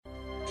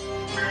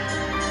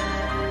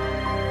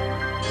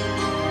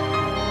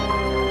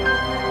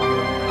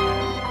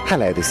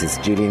Hello, this is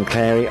Julian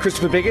Clary.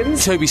 Christopher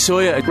Biggins. Toby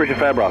Sawyer. Richard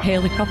Fairbrother.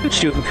 Hayley Coppage.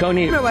 Stuart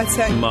McConey.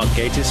 Mark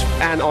Gatiss.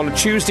 And on a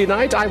Tuesday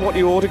night, I want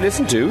you all to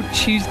listen to...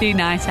 Tuesday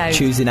Night Out.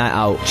 Tuesday Night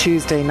Out.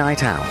 Tuesday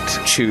Night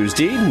Out.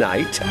 Tuesday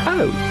Night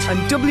Out. On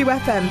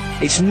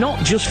WFM. It's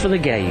not just for the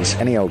gays.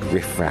 Any old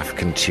riffraff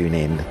can tune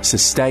in. So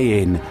stay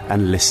in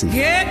and listen.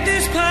 Get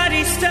this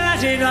party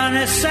started on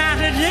a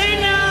Saturday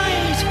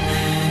night.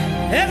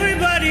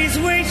 Everybody's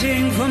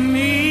waiting for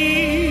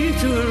me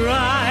to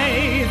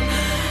arrive.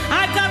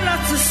 I got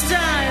lots of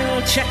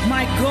style. Check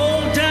my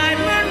gold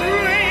diamond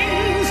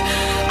rings.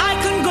 I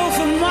can go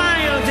for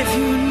miles if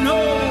you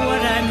know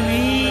what I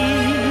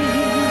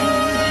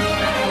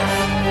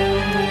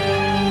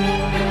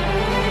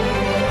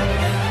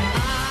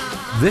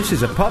mean. This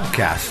is a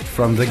podcast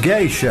from The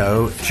Gay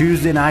Show,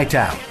 Tuesday Night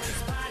Out.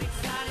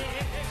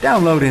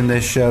 Downloading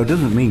this show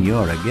doesn't mean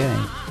you're a gay.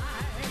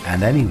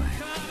 And anyway,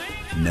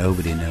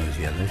 nobody knows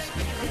you're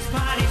listening. This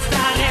party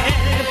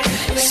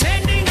started.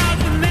 Sending out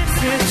the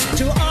message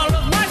to all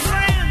of my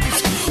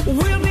friends.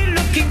 We'll be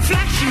looking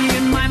flashy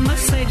in my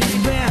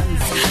Mercedes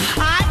Benz.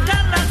 I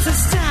got lots of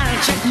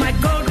style. Check my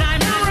gold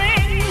diamond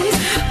rings.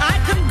 I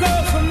can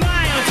go for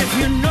miles if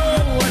you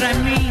know what I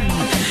mean.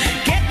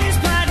 Get this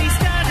party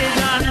started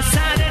on a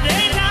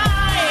Saturday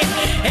night.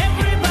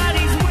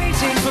 Everybody's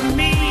waiting for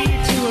me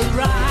to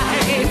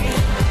arrive.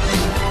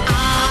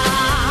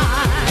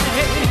 I'm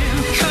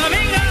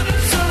coming up,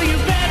 so you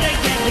better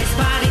get this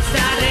party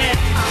started.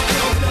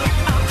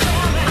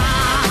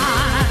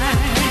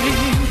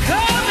 I'm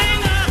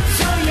coming up,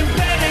 so you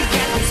better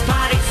get this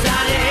party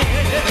started.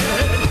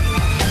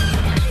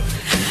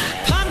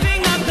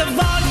 Pumping up the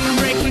volume,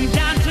 breaking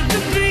down to the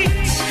beat.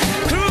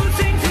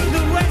 Cruising through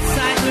the west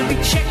side, we'll be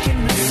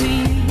checking the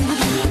scene.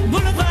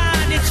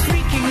 Boulevard is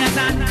freaking as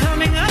I'm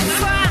coming up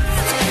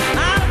fast.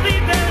 I'll be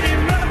very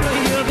rubber,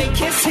 you'll be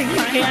kissing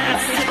my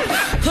ass.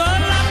 Pull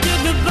up to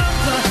the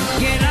bumper,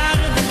 get out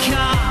of the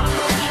car.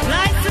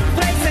 License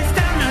plate says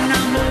down the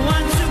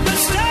 #1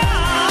 superstar.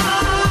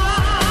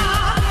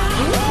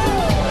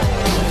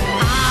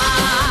 I'm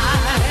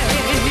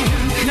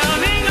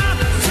coming up,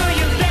 so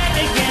you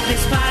better get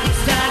this party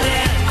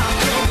started.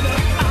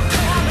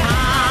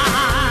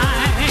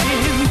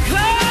 I'm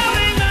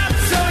coming up,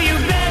 so you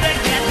better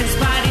get this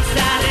party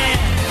started.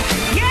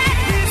 Get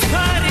this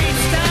party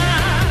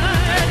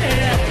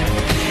started.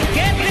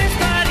 Get this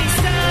party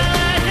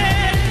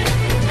started.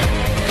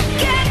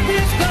 Get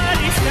this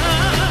party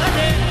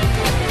started.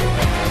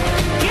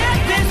 Get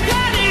this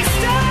party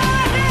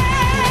started.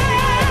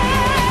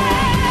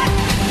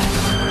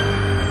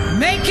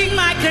 Making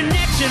my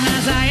connection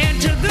as I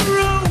enter the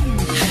room.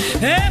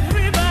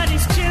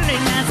 Everybody's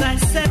chilling as I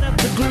set up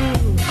the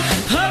groove.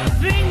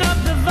 Pumping up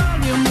the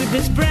volume with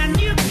this brand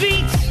new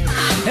beat.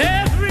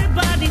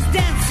 Everybody's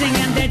dancing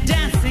and they're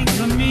dancing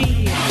for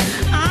me.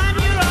 I'm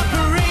your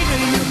operator,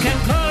 you can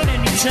call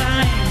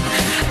anytime.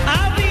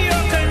 I'll be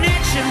your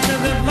connection to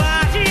the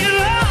party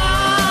line.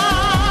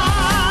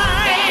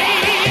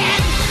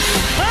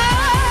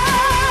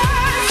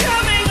 I'm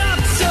coming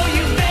up, so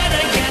you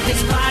better get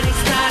this party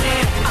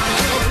started.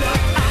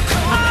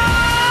 I'm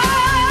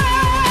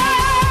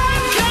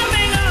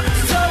coming up,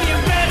 so you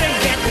better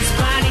get this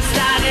party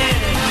started.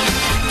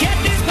 Get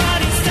this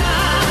party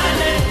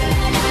started.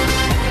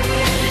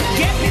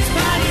 Get this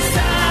party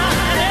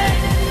started.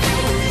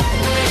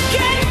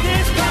 Get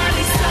this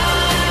party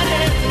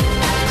started.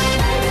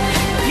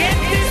 Get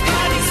this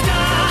party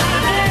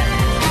started.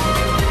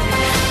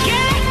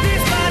 Get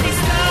this party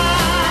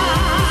started.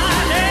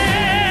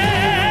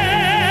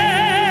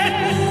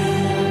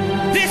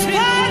 This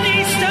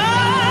party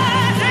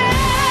started.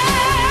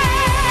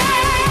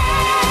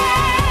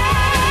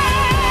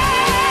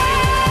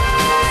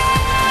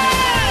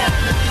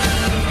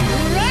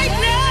 Right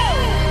now.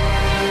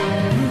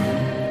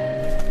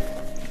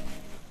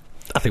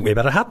 I think we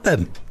better have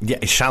them.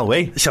 Yeah, shall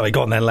we? Shall we?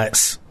 Go on then,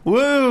 let's.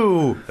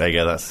 Woo! There you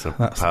go, that's the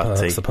party.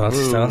 That's the party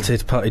Woo.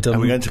 started, party done.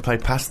 And we're going to play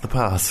Pass the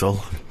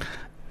Parcel.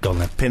 Go on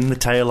then. Pin the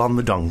tail on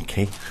the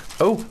donkey.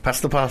 Oh,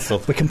 pass the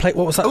parcel. We can play,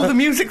 what was that? Oh, the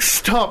music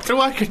stopped. Oh,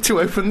 I get to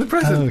open the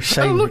present. Oh,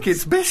 shame. Oh, look,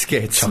 it's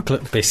biscuits.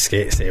 Chocolate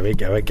biscuits, here we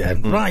go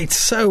again. Right,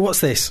 so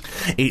what's this?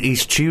 It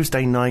is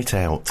Tuesday Night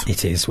Out.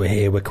 It is, we're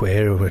here, we're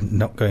queer, we're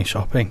not going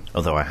shopping.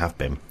 Although I have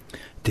been.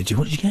 Did you?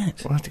 What did you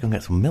get? Well, I had to go and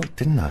get some milk,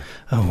 didn't I?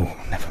 Oh,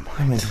 never mind.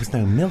 I mean, there was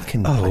no milk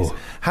in the place.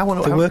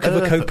 The work of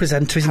a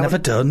co-presenter is never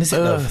done, is it,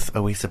 love?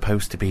 Are we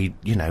supposed to be,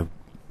 you know,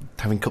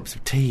 having cups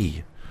of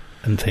tea?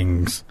 And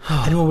things.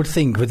 Anyone would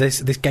think, with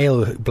this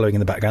gale blowing in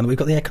the background, that we've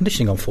got the air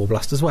conditioning on full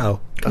blast as well.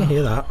 Can you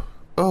hear that?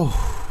 Oh,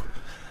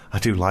 I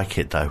do like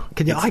it, though.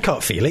 Can you? I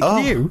can't feel it.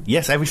 Can you?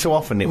 Yes, every so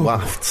often it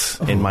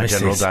wafts in my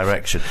general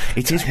direction.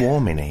 It is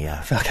warm in here.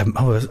 I feel like I'm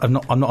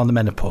not on the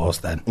menopause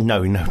then.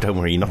 No, don't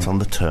worry, you're not on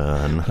the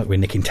turn. Look, we're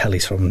nicking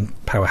tellies from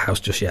Powerhouse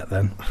just yet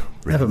then.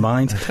 Really? Never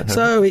mind.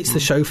 So it's the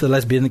show for the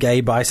lesbian, the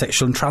gay,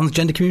 bisexual and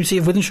transgender community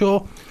of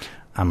Wythenshawe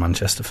and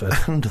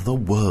Manchesterford. And the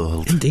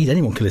world. Indeed,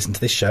 anyone can listen to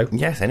this show.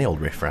 Yes, any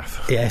old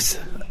riffraff. Yes.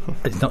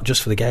 It's not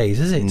just for the gays,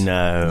 is it?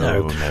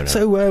 No.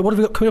 So, what have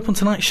we got coming up on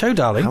tonight's show,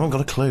 darling? I haven't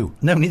got a clue.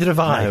 No, neither have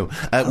I. No.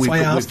 That's why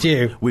I asked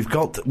you. We've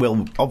got,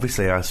 well,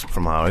 obviously, as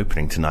from our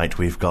opening tonight,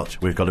 we've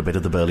got a bit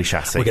of the Burley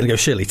Chassis. We're going to go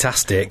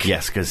Shirley-tastic.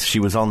 Yes, because she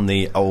was on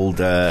the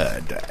old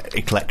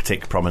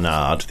eclectic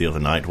promenade the other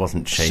night,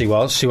 wasn't she? She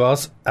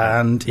was.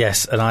 And,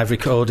 yes, and I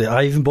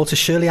even bought a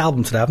Shirley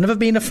album today. I've never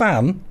been a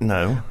fan.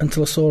 No.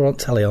 Until I saw her on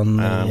telly on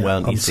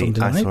you see, Sunday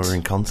night. I saw her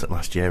in concert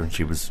last year and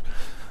she was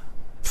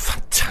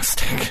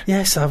fantastic.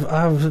 Yes,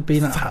 I've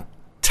been...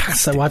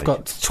 Fantastic. So I've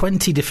got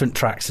 20 different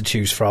tracks to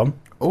choose from.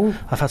 Oh,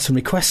 I've had some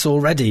requests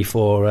already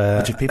for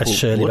but if people a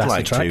Shirley would Bassey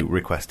like track. to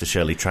request a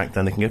Shirley track,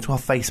 then they can go to our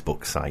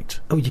Facebook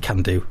site. Oh, you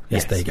can do.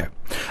 Yes, there you go.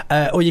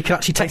 Or you can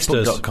actually text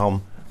us.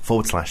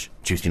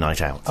 Facebook.com/Tuesday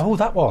Night Out. Oh,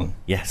 that one.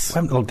 Yes. I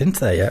haven't logged into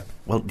there yet.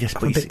 Well, yes,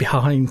 I'm a bit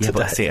behind Yeah,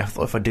 today. but see, I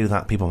thought if I do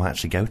that, people might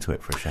actually go to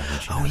it for a show.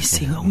 Oh, you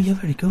see. Oh, you're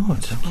very good. Well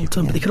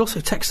done. But they could also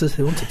text us if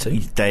they wanted to.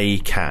 They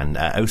can.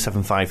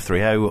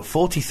 07530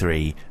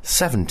 43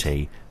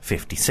 70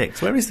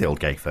 56. Where is the old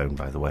gay phone,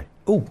 by the way?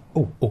 Oh,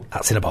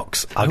 that's in a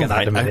box. I'll get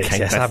that in a minute. Okay,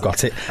 yes, I've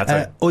got it.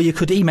 Right. Or you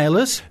could email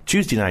us.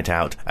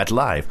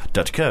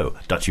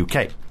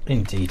 TuesdayNightOut@live.co.uk.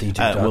 Indeed, you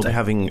do. We'll be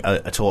having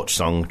a Torch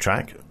song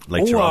track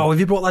later on. Oh, have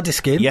you brought that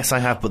disc in? Yes, I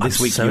have, but this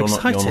I'm week so you're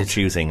not excited.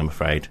 choosing, I'm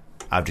afraid.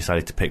 I've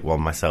decided to pick one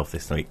myself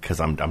this week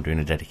because I'm doing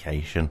a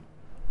dedication.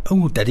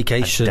 Oh,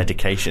 dedication.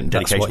 Dedication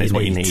is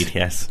what you need,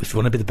 yes. If you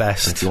want to be the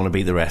best. If you want to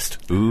beat the rest.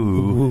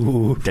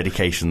 Ooh.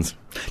 Dedications.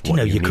 Do you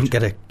know you couldn't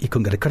get a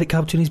credit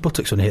card between his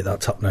buttocks when you hit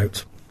that top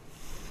note?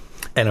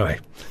 Anyway,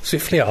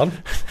 swiftly on.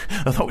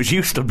 I thought it was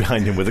you stood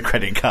behind him with a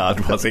credit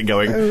card, was it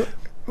going...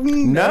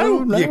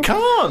 No, you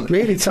can't.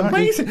 Really it's tiny.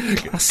 amazing.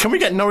 Can we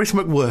get Norris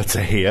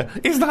McWhirter here?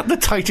 Is that the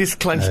tightest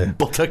clenched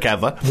buttock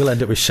ever? We'll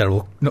end up with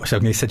Cheryl. Not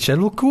Cheryl. He said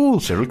Cheryl Cool.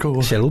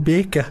 Cheryl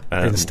Baker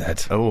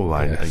instead. Oh,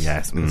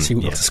 yes. See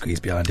what got to squeeze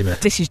behind him.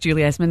 This is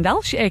Julie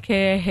Esmondale,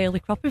 a.k.a. Hayley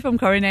Croppy from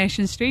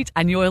Coronation Street,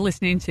 and you're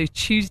listening to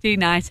Tuesday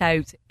Night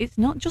Out. It's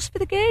not just for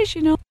the gays,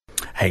 you know.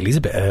 Hayley's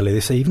a bit early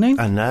this evening.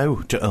 I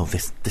know. Oh,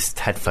 this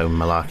headphone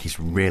malarkey's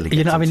really getting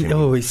you know, I mean,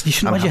 to me. you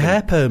shouldn't have had your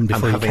hair permed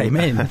before you came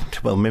in.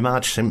 Well, my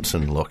Marge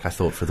Simpson look, I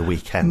thought, for the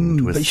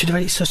weekend was... But you should have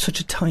had it such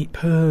a tight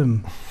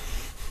perm.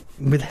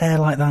 With hair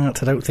like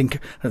that, I don't think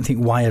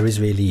wire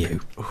is really you.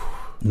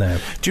 No.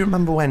 Do you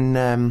remember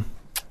when...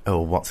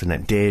 what's her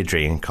name?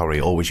 Deirdre and Corrie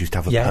always used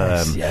to have a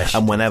perm. Yes,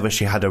 and whenever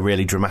she had a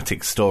really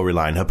dramatic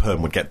storyline, her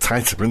perm would get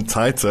tighter and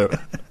tighter.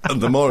 And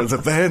the more it's a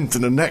vent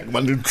and a neck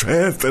man who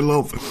tries to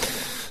love...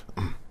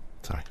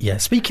 Sorry. Yeah,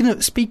 speaking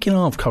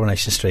of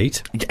Coronation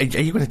Street... Are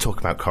you going to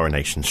talk about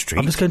Coronation Street?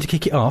 I'm just going to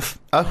kick it off.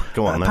 Oh,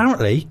 go on then.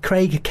 Apparently,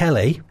 Craig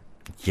Kelly...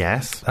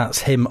 Yes. That's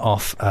him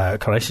off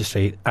Coronation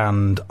Street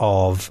and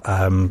of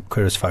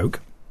Queer as Folk.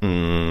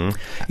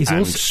 He's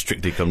also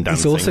Strictly Come Dancing.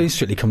 He's also in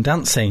Strictly Come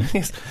Dancing.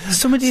 Yes.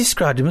 Somebody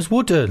described him as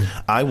wooden.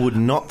 I would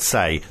not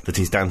say that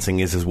his dancing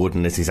is as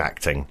wooden as his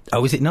acting.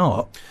 Oh, is it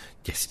not?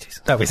 Yes, it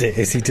is. Oh, is it?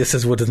 Is he just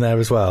as wooden there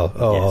as well?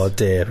 Oh, yes.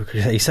 Dear.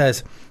 He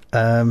says...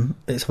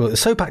 the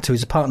soap actor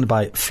is partnered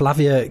by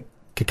Flavia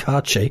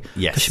Cacace.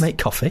 Yes. Does she make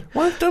coffee?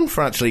 Well done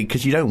for actually,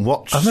 because you don't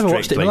watch I've never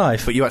watched it in my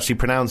life. But you actually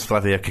pronounce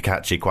Flavia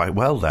Cacace quite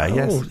well there,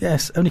 yes. Oh,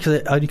 yes. Only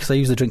because I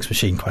use the drinks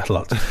machine quite a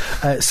lot.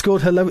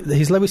 Scored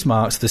his lowest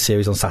marks of the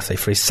series on Saturday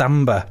for his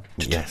Samba.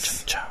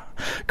 Yes.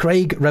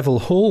 Craig Revel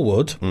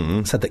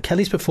Horwood said that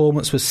Kelly's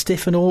performance was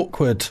stiff and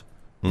awkward.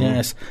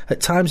 Yes.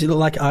 At times it looked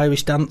like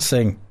Irish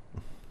dancing.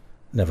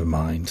 Never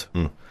mind.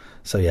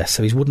 So, yes.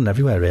 So he's wooden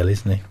everywhere, really,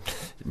 isn't he?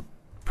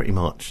 Pretty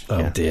much. Oh,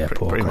 yeah, dear,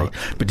 poor pretty Craig.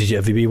 much. But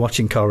have you been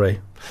watching Corrie?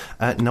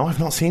 No, I've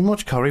not seen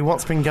much Corrie.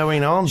 What's been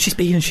going on? She's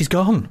been and she's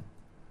gone.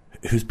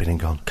 Who's been and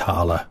gone?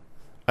 Carla.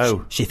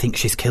 Oh. She thinks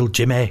she's killed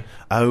Jimmy.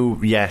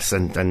 Oh, yes,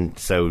 and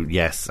so,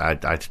 yes,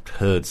 I'd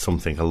heard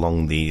something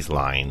along these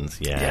lines,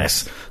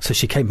 yes. So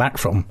she came back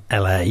from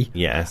LA.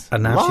 Yes.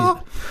 And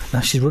now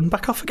she's run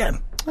back off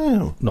again.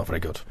 Oh. Not very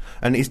good.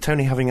 And is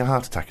Tony having a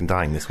heart attack and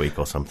dying this week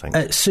or something?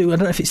 Sue, I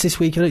don't know if it's this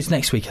week or it's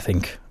next week, I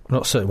think. I'm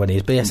not certain when he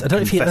is, but yes, I don't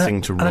know if he...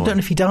 Confessing to and I Roy. don't know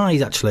if he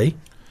dies, actually.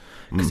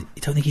 Because I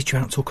don't think he's due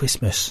out till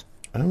Christmas.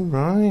 Oh,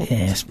 right.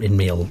 Yes, in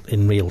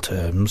real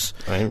terms.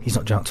 Right. He's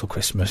not due out till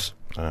Christmas.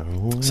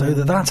 Oh. So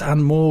that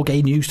and more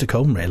gay news to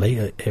come,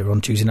 really, here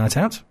on Tuesday Night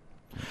Out.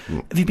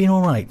 Have you been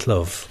all right,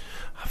 love?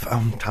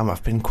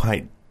 I've been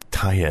quite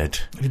tired.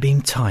 Have you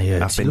been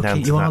tired? I've been down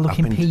to you that. are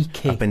looking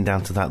peaky. I've been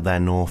down to that there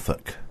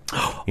Norfolk.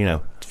 You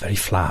know. It's very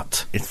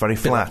flat. It's very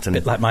flat. A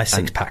bit like my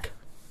six-pack.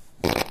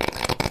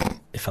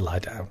 If I lie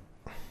down.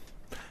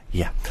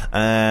 Yeah.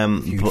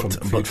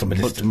 Viewed from a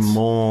but distance.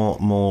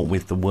 more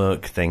with the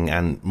work thing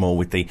and more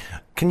with the...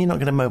 Can you not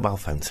get a mobile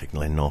phone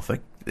signal in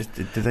Norfolk?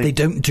 They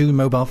don't do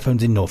mobile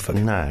phones in Norfolk.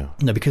 No.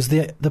 No, because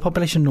the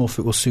population in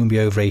Norfolk will soon be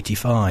over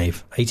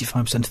 85.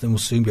 85% of them will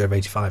soon be over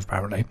 85,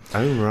 apparently.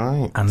 Oh,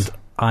 right. And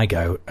I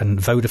go, and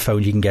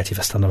Vodafone you can get if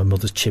I stand on my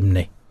mother's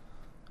chimney.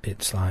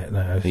 It's like...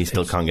 No, You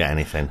still can't get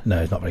anything?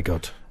 No, it's not very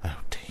good. Oh,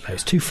 dear. No,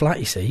 it's too flat,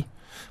 you see.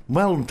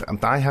 Well,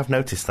 I have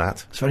noticed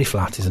that. It's very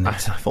flat, isn't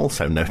it? I've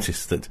also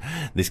noticed that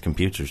this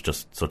computer has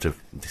just sort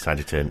of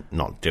decided to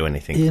not do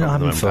anything. You're not for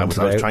the having moment. fun I was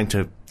today. trying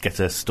to get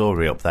a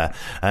story up there.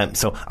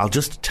 So I'll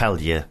just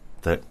tell you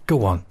that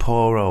Go on.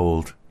 poor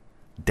old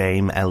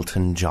Dame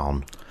Elton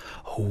John.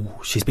 Oh,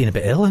 she's been a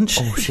bit ill, hasn't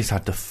she? Oh, she's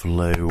had the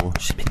flu.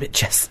 She's been a bit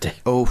chesty.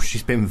 Oh,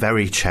 she's been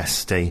very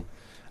chesty.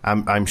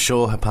 I'm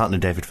sure her partner,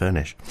 David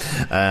Furnish,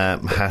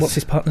 has... What's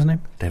his partner's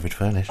name? David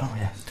Furnish. Oh,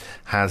 yes.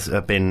 Has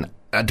been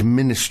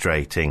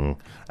administrating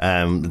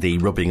the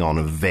rubbing on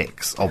of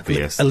Vicks,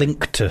 obvious.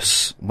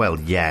 Elinctus. Well,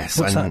 yes.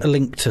 What's that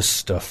Elinctus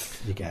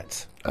stuff you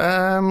get?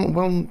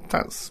 Well,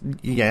 that's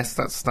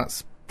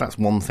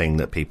one thing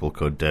that people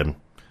could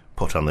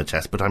put on the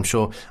chest. But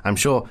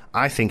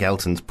I think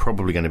Elton's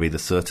probably going to be the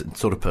sort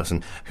of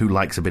person who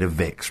likes a bit of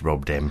Vicks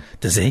rubbed in.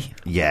 Does he?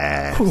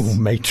 Yes. Oh,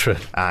 matron.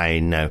 I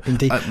know.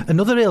 Indeed.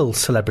 Another ill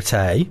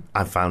celebrity.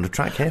 I've found a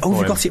track here. Oh, for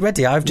you him. got it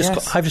ready. I've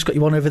just got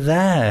you one over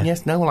there.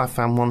 Yes. No. Well, I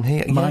found one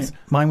here. Yes.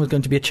 Mine was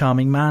going to be a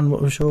charming man.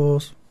 What was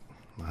yours?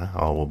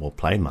 Oh, well, we'll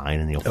play mine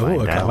and you'll Oh,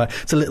 find okay. out.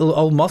 So little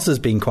old Moss has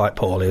been quite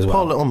poorly as well.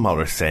 Poor little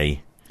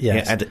Morrissey.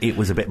 Yes. Yeah, and it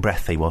was a bit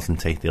breathy,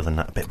 wasn't he, the other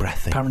night? A bit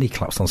breathy. Apparently he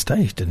collapsed on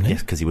stage, didn't he?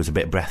 Yes, because he was a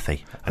bit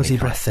breathy. And Was he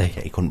can't- breathy?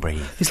 Yeah, he couldn't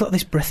breathe. It's like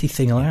this breathy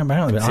thing around.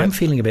 I'm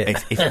feeling a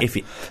bit... If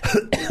you,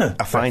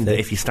 I find that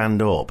if you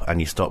stand up and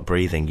you stop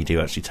breathing, you do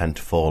actually tend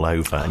to fall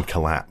over and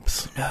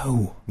collapse.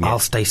 No. Yeah. I'll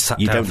stay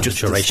sat You down don't for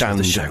just the duration of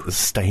the show.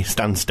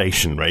 stand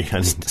stationary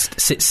and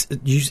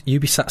You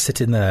be sat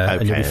sitting there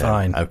and you'll be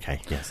fine.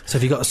 Okay, yes. So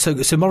have you got... So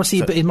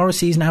Morrissey... But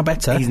Morrissey's now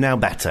better? He's now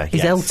better.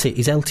 Is yes.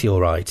 Elty all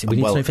right? We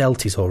need Well, to know if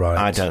Elty's all right.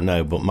 I don't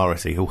know, but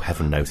Morrissey, who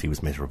heaven knows he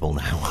was miserable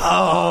now.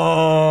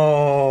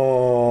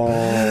 Oh.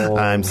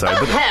 I'm sorry,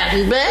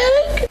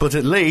 but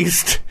at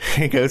least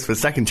he goes for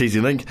second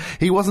cheesy link.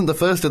 He wasn't the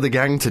first of the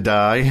gang to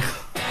die.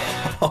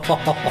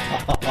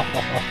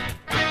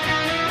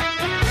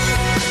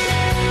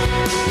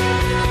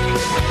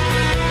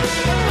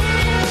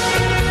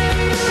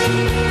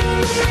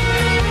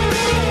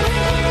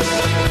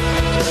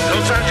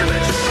 Los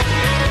Angeles.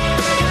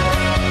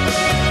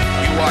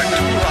 You are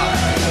too hot.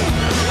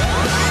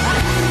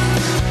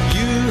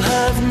 You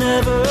have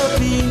never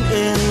been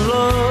in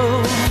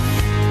love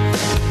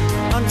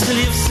until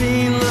you've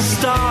seen the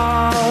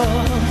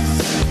stars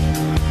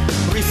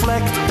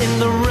reflect in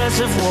the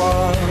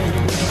reservoir.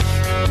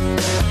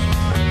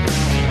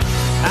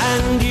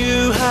 And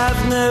you have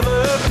never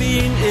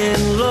been in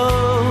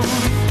love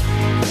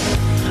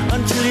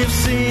until you've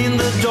seen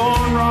the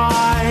dawn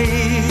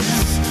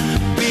rise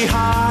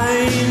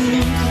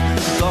behind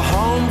the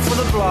home for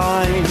the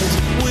blind.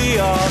 We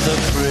are the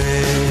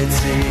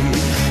pretty,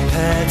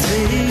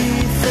 petty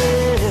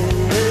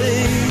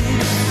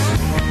things.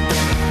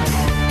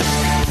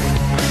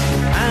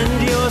 And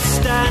you're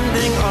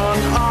standing on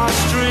our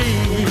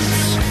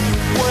streets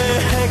where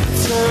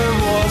Hector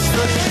was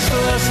the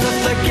first of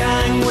the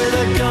gang with a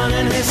gun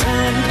in his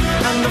hand,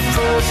 and the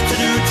first to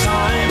do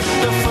time,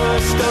 the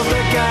first of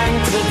the gang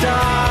to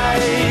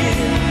die.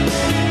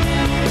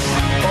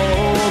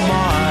 Oh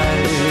my,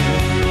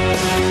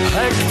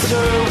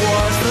 Hector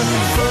was the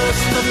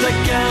first of the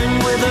gang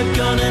with a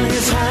gun in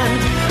his hand,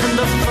 and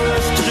the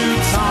first to do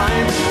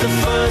time, the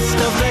first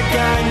of the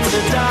gang to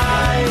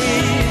die.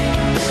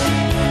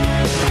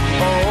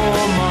 Oh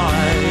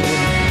my,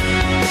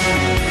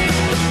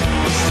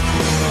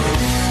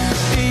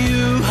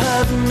 you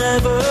have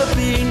never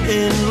been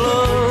in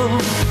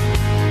love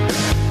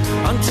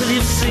until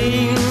you've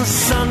seen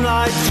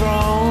sunlight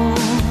thrown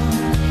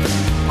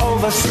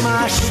over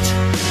smashed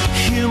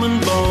human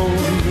bone.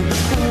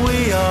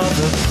 We are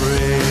the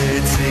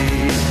pretty,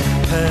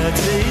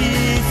 petty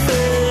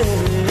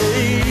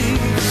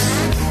things.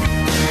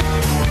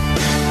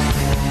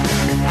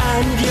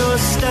 And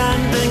you're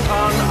standing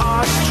on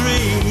our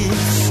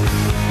streets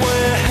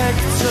where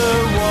Hector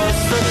was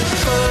the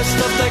first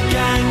of the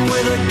gang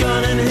with a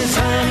gun in his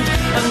hand,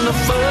 and the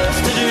first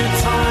to do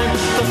time,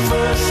 the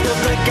first of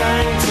the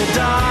gang to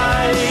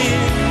die.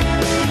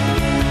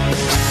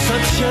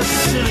 Such a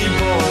silly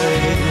boy.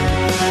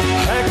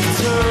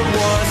 Hector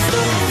was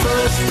the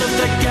first of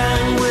the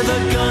gang with a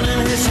gun in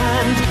his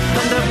hand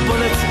and a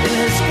bullet in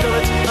his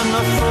gullet, and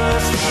the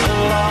first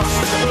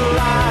last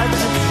lad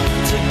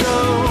to go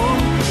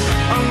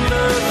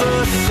under the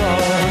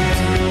sod.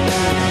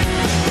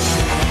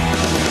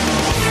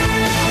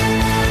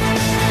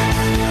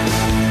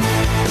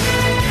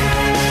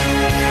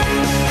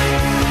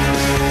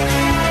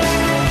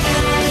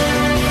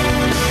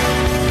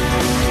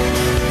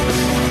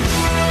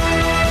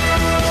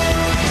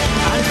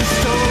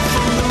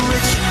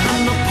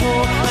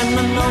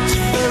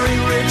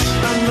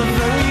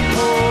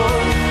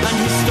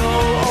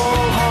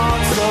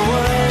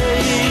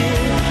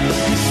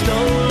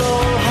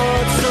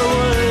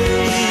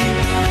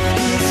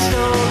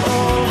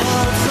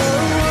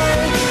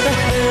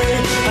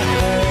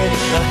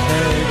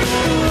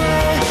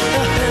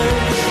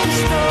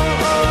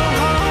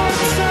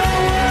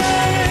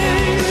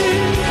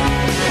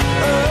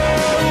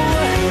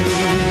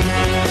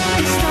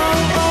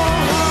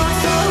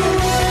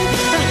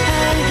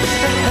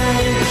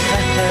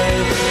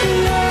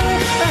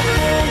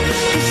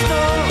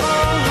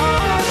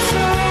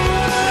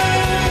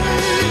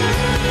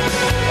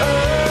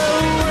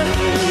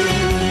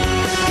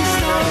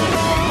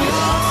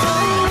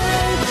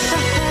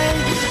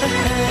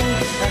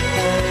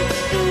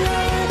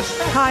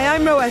 Hi,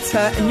 I'm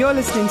Rowetta, and you're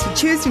listening to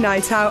Tuesday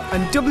Night Out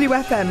on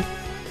WFM.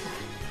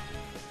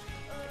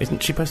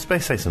 Isn't she supposed to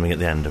say something at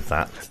the end of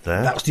that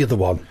there? That was the other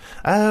one.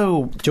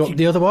 Oh. Do you want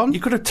the other one? You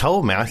could have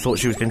told me. I thought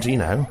she was going to,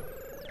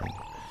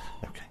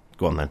 Okay,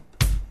 go on then.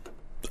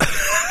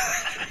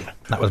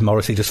 That was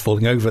Morrissey just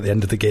falling over at the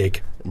end of the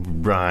gig.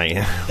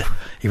 Right.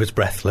 He was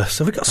breathless.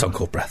 Have we got a song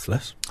called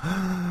Breathless?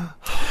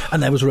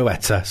 And there was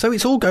Rowetta. So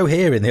it's all go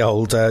here in the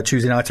old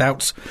Tuesday Night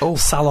Out's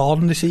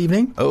salon this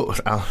evening. Oh,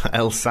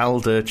 El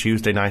Salda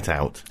Tuesday Night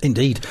Out.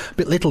 Indeed.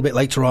 A little bit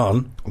later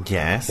on.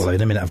 Yes. Well, in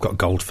a minute I've got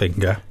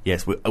Goldfinger.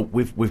 Yes,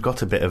 we've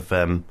got a bit of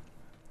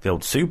the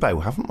old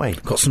Subo, haven't we?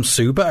 Got some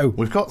Subo.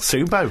 We've got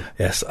Subo.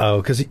 Yes.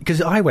 Oh,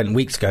 because I went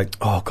weeks ago,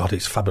 oh, God,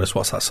 it's fabulous.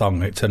 What's that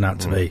song? It turned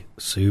out to be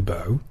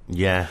Subo.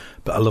 Yeah.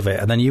 But I love it.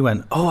 And then you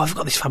went, oh, I've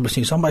got this fabulous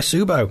new song by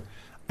Subo.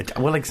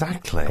 Well,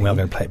 exactly. And we are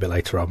going to play it a bit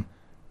later on.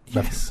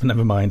 Yes.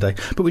 Never mind, eh?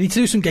 But we need to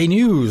do some gay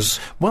news.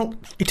 Well,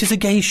 it is a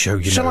gay show,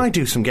 you know. Shall I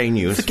do some gay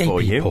news for gay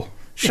for people. You?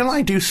 Shall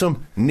I do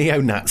some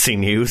neo-Nazi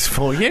news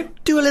for you?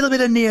 Do a little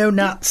bit of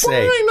neo-Nazi.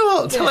 Why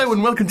not? Yes. Hello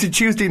and welcome to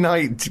Tuesday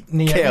Night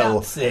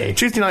Neo-Nazi. Kill.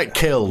 Tuesday Night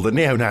Kill, the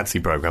neo-Nazi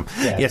programme.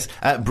 Yes.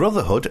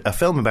 Brotherhood, a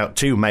film about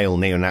two male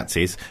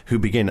neo-Nazis who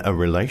begin a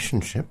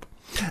relationship,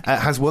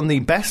 has won the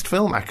Best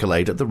Film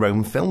accolade at the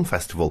Rome Film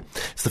Festival.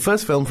 It's the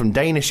first film from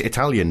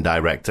Danish-Italian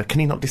director,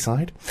 can he not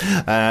decide?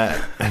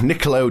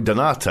 Niccolo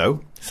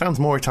Donato.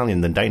 Sounds more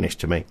Italian than Danish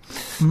to me.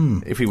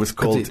 If it was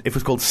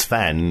called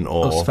Sven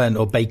or Sven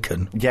or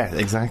Bacon. Yeah,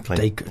 exactly.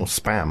 Bacon. Or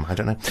Spam, I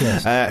don't know.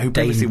 Yes. Who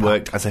previously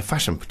worked as a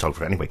fashion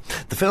photographer. Anyway,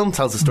 the film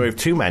tells the story of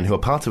two men who are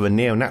part of a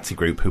neo-Nazi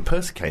group who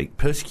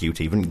persecute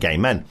even gay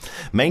men.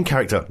 Main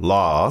character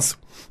Lars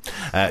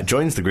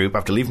joins the group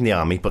after leaving the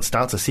army, but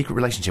starts a secret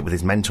relationship with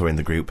his mentor in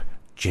the group,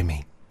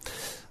 Jimmy.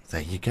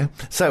 There you go.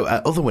 So,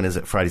 other winners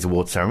at Friday's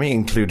award ceremony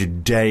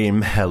included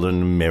Dame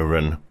Helen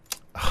Mirren.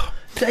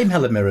 Dame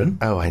Helen Mirren.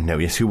 Oh, I know,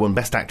 yes, who won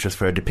Best Actress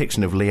for a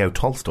depiction of Leo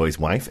Tolstoy's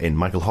wife in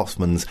Michael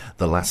Hoffman's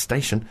The Last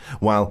Station,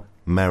 while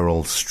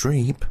Meryl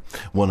Streep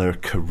won a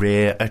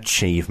Career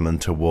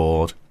Achievement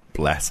Award.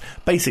 Bless.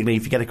 Basically,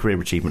 if you get a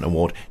Career Achievement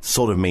Award, it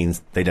sort of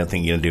means they don't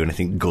think you're going to do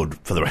anything good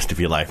for the rest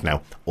of your life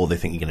now, or they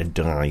think you're going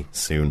to die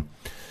soon.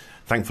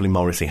 Thankfully,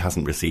 Morrissey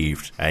hasn't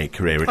received a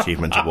Career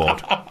Achievement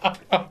Award.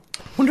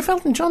 Wonder if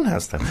Elton John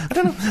has, though. I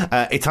don't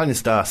know. Italian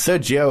star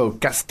Sergio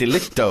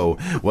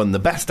Castellitto won the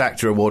Best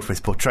Actor Award for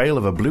his portrayal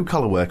of a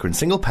blue-collar worker and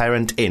single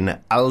parent in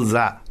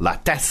Alza la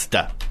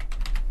Testa.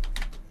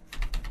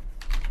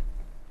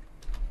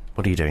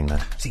 What are you doing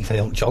there? See,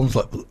 Elton John's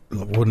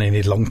won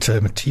any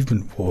long-term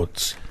achievement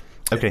awards.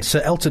 Okay.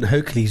 Sir Elton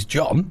Hercules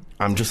John.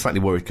 I'm just slightly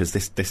worried because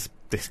this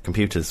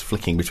computer's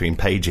flicking between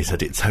pages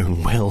at its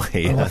own will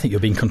here. Oh, I think you're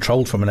being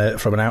controlled from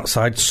an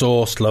outside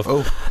source, love.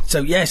 Oh.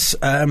 So, yes...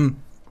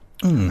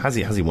 Has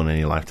he won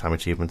any Lifetime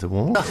Achievement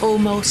Award? A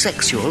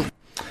homosexual?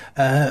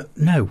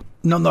 No.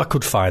 None that I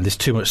could find. There's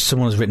too much.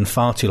 Someone has written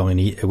far too long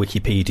in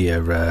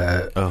Wikipedia.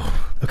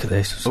 Look at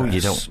this. Oh,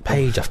 you don't...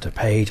 Page after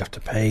page after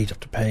page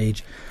after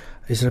page.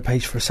 Is there a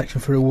page for a section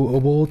for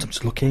awards? I'm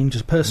just looking.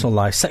 Just personal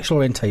life, sexual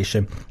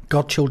orientation,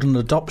 godchildren,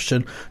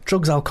 adoption,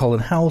 drugs, alcohol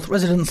and health,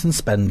 residence and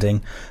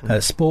spending,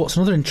 sports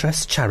and other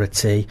interests,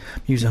 charity,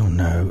 music. Oh,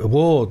 no.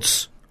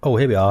 Awards. Oh,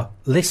 here we are.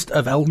 List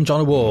of Elton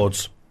John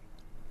awards.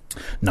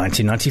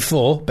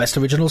 1994, Best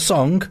Original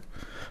Song.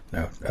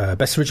 No.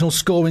 Best Original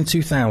Score in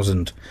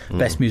 2000.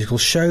 Best Musical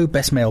Show,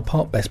 Best Male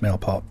Pop, Best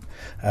Male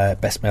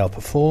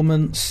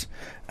Performance.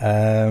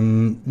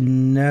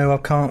 No, I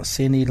can't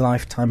see any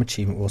Lifetime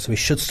Achievement Award, so he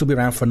should still be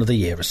around for another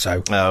year or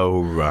so. Oh,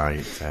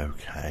 right,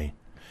 okay.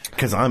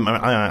 Because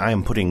I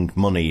am putting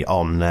money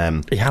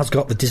on... he has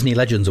got the Disney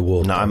Legends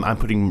Award. No, I'm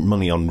putting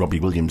money on Robbie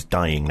Williams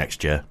dying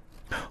next year.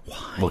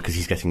 Why? Well, because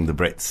he's getting the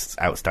Brits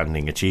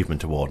Outstanding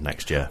Achievement Award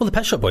next year. Well, the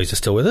Pet Shop Boys are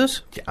still with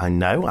us. Yeah, I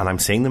know, and I'm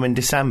seeing them in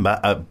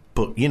December,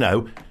 but, you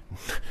know,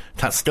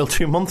 that's still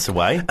 2 months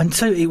away. And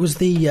so it was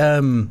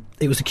the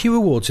Q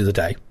Awards the other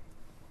day.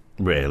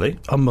 Really?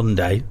 On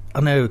Monday.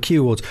 I know,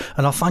 Q Awards.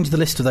 And I'll find you the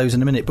list of those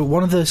in a minute. But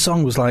one of the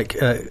songs was like,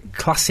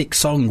 classic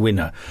song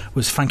winner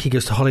was Frankie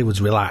Goes to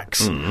Hollywood's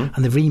Relax. And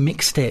they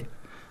remixed it.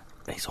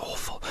 It's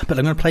awful. But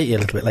I'm going to play it you a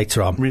little bit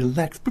later on.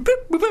 Relax.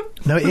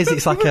 No, it is.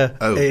 It's like a...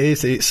 Oh. It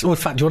is. It's... Well, in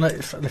fact, do you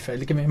want to...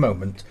 Give me a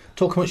moment.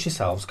 Talk amongst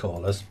yourselves,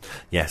 callers.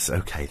 Yes,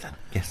 OK then.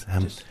 Yes,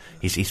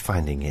 he's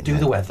finding it. Do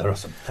the weather or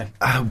something.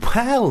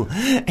 Well,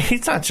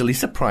 it's actually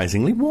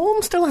surprisingly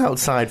warm still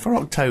outside for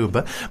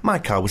October. My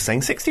car was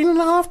saying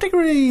 16.5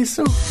 degrees.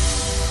 So.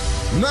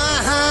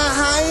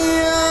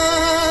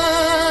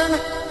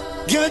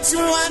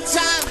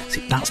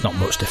 See, that's not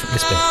much different,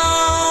 this bit.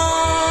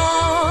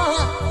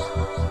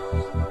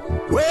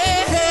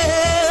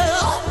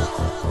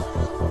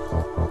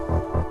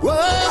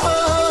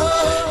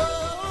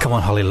 Come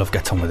on, Holly Love,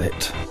 get on with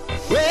it.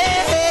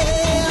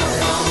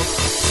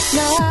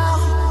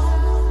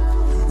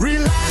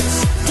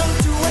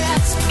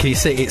 Can you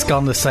see it's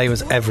gone the same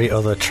as every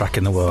other track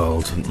in the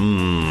world?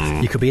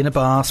 You could be in a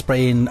bar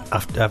spraying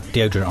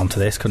deodorant onto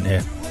this, couldn't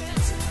you?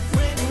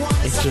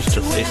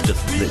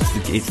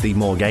 It's the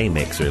more gay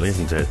mix, really,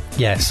 isn't it?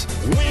 Yes.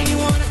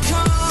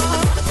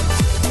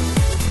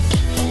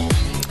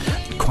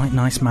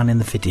 quite nice man in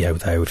the video,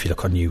 though, if you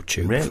look on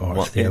YouTube Really? for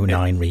What, the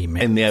 09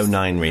 remix. In the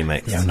 09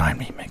 remix. The 09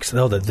 remix.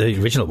 Although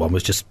the original one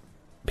was just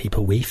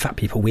fat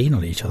people weeing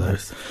on each other.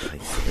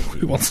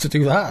 Who wants to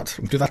do that?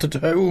 Do that at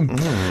home.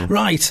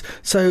 Right.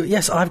 So,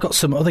 yes, I've got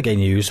some other gay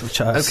news, which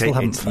I still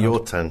haven't it's found.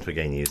 your turn for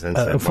gay news. Then,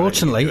 so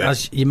Unfortunately, why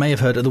don't you do it? as you may have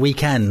heard at the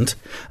weekend,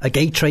 a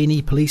gay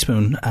trainee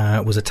policeman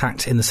was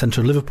attacked in the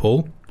centre of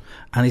Liverpool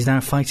and is now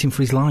fighting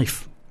for his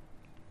life.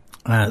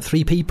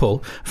 3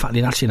 people, in fact,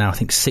 actually now I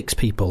think 6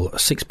 people,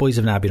 6 boys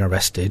have now been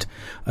arrested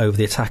over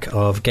the attack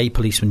of gay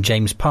policeman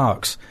James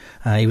Parks.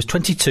 He was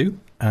 22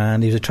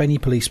 and he was a trainee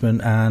policeman,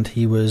 and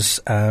he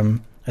was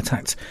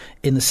attacked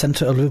in the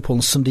centre of Liverpool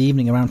on Sunday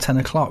evening around 10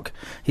 o'clock.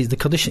 His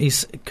condition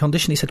is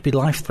said to be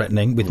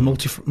life-threatening with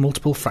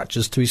multiple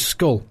fractures to his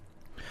skull.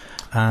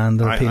 And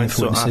they're appealing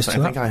for witnesses to that.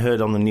 I think I heard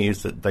on the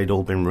news that they'd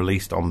all been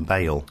released on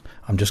bail.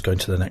 I'm just going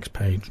to the next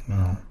page.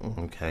 Oh.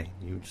 Okay,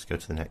 you just go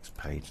to the next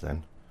page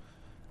then.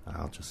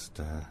 I'll just...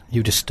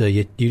 You just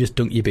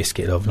dunk your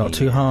biscuit, love. Not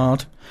too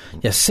hard.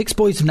 Yes, 6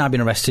 boys have now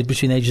been arrested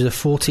between the ages of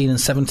 14 and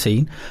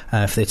 17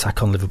 for the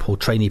attack on Liverpool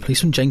trainee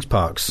policeman James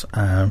Parks.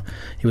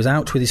 He was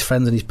out with his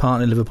friends and his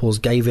partner in Liverpool's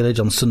gay village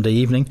on Sunday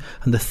evening,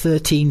 and the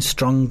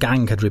 13-strong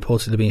gang had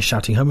reportedly been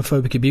shouting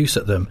homophobic abuse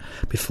at them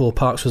before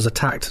Parks was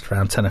attacked at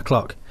around 10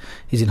 o'clock.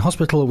 He's in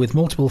hospital with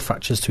multiple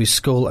fractures to his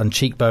skull and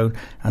cheekbone,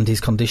 and his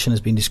condition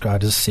has been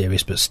described as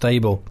serious but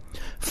stable.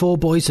 4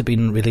 boys have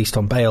been released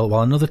on bail,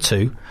 while another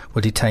 2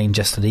 were detained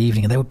yesterday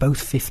evening, and they were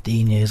both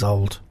 15 years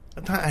old.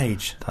 At that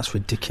age? That's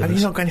ridiculous. Have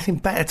you not got anything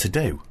better to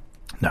do?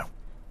 No.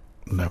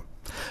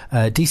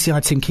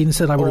 DCI Tim Keenan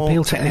said, I would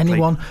appeal to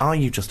anyone... Are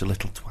you just a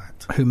little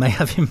twat? ...who may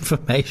have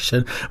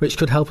information which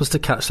could help us to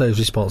catch those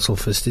responsible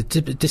for this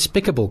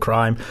despicable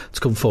crime to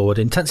come forward.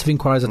 Intensive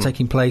inquiries are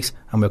taking place,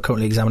 and we're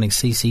currently examining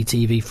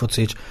CCTV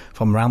footage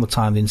from around the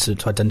time of the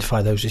incident to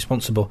identify those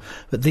responsible.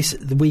 But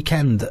the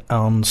weekend,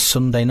 on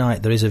Sunday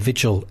night, there is a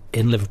vigil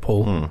in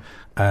Liverpool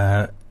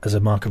as a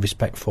mark of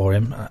respect for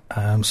him.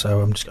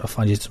 So I'll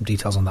find you some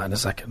details on that in a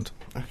second.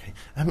 Okay.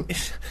 Do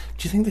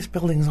you think this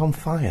building's on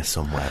fire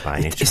somewhere by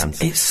any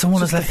chance? It's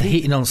someone has left the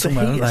heating on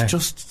somewhere, the heat haven't they? It's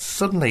just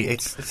suddenly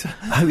it's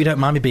I hope you don't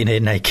mind me being here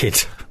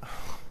naked.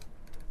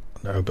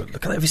 No, but look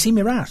at that. Have you seen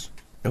me rash?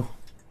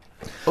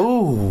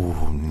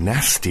 Oh,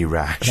 nasty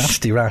rash.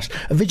 Nasty rash.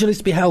 A vigil is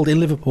to be held in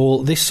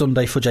Liverpool this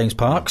Sunday for James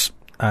Parks.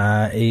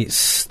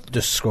 It's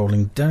just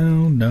scrolling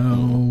down.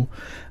 No.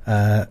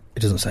 It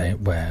doesn't say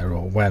where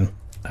or when.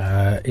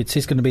 It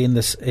is going to be in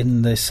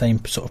the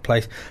same sort of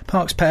place.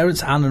 Parks'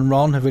 parents, Anne and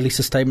Ron, have released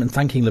a statement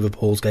thanking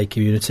Liverpool's gay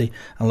community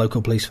and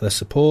local police for their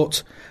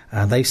support.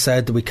 They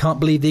said that we can't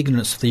believe the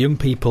ignorance of the young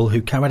people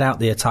who carried out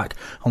the attack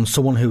on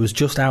someone who was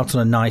just out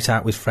on a night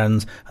out with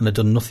friends and had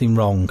done nothing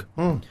wrong.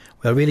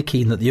 We are really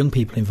keen that the young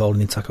people involved in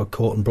the attack are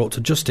caught and brought to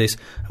justice,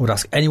 and would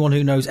ask anyone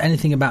who knows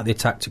anything about the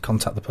attack to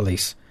contact the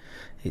police.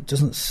 It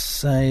doesn't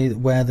say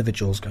where the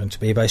vigil is going to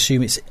be, but I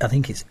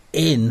think it's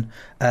in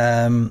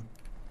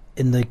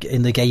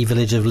the gay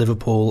village of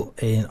Liverpool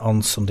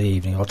on Sunday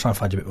evening. I'll try and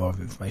find you a bit more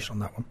information on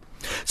that one.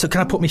 So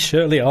can I put me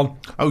Shirley on?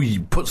 Oh,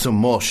 you put some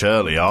more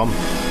Shirley on.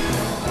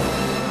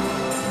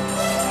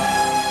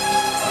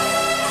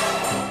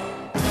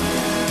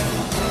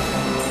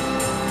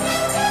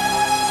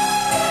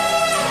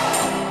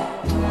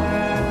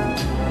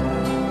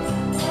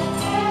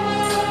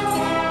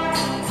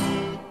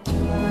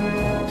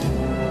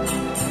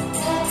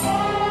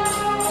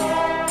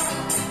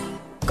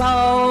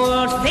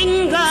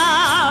 Goldfinger,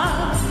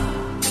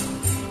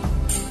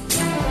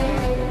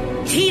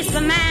 he's the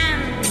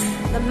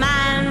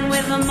man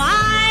with the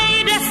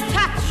Midas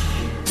touch,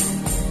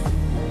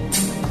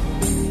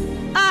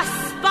 a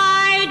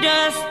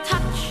spider's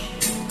touch,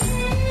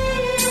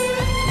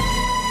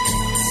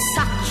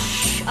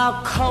 such a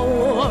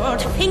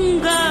cold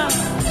finger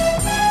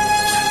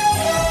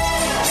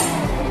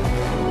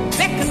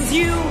beckons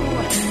you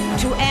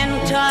to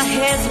enter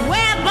his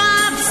web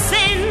of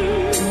sin.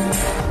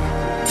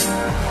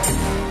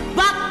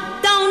 But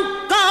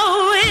don't go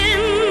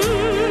in.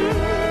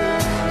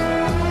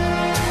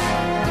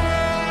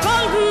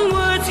 Golden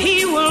words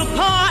he will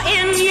pour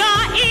in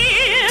your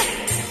ear,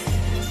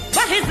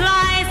 but his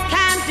lies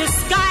can't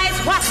disguise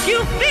what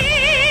you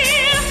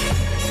feel.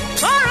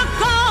 For a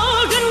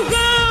golden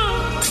girl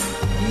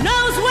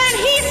knows when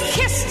he's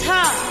kissed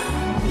her,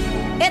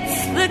 it's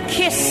the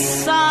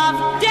kiss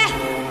of death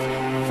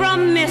from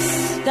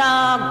Mr.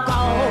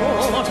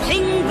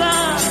 Goldfinger.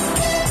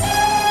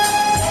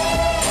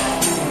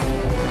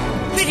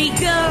 Pretty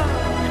girl,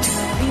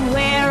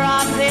 beware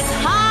of this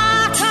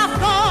heart of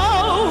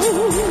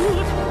gold.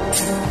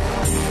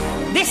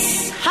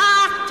 This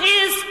heart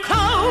is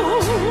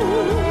cold.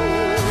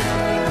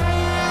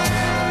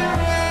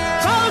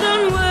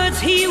 Golden words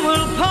he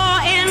will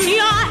pour in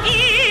your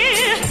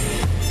ear,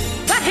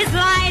 but his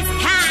lies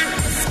can't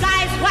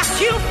disguise what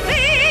you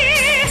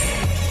fear.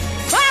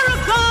 For a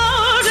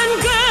golden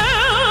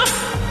girl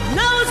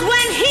knows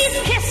when he's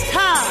kissed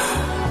her,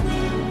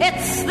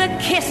 it's the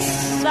kiss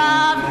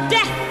of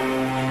death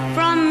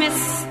from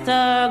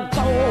Mr.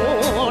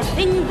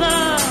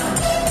 Goldfinger.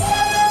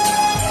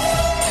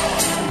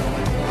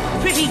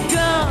 pretty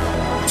girl,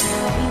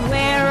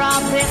 beware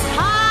of this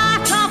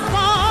heart of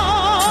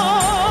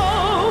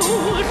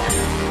gold.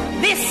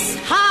 This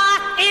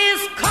heart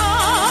is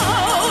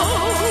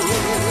cold.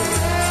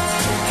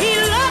 He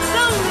loves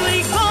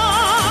only gold,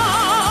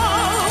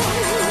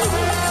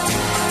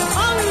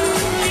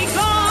 only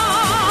gold.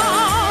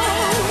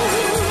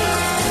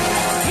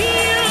 He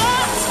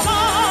loves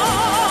gold.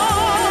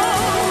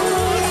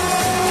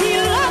 He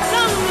loves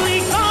only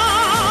gold,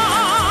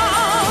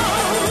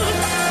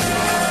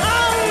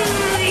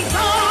 only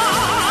gold.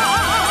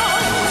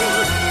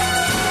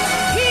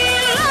 He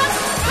loves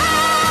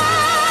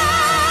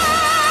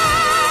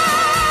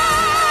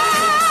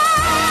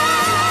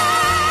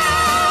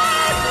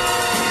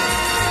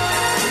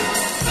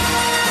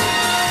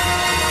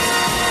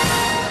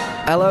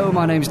Hello,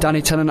 my name's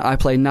Danny Tennant. I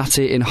play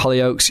Natty in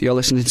Hollyoaks. You're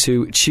listening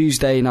to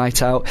Tuesday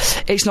Night Out.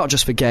 It's not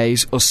just for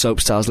gays, us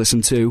soap stars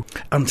listen to.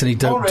 Anthony,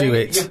 don't do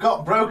it. You've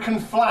got broken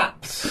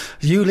flaps.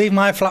 You leave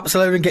my flaps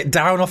alone and get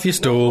down off your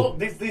stool.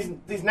 Look,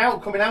 there's now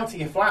coming out of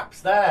your flaps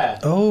there.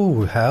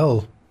 Oh,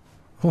 hell.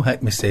 Oh,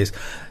 heck, missus.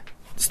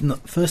 It's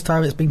not first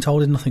time it's been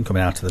told there's nothing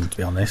coming out of them, to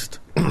be honest.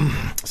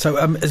 So,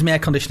 is my air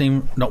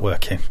conditioning not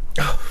working?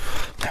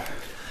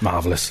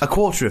 Marvellous. A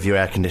quarter of your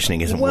air conditioning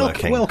isn't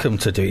working. Welcome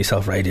to Do It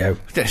Yourself Radio.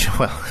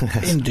 Well,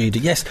 yes. Indeed,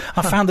 yes.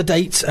 I found the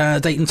date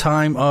and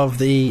time of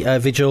the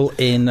vigil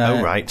in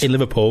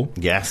Liverpool.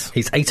 Yes.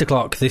 It's 8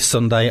 o'clock this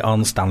Sunday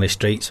on Stanley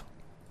Street.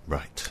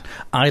 Right.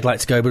 I'd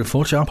like to go, but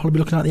unfortunately I'll probably be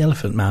looking at the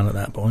Elephant Man at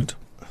that point.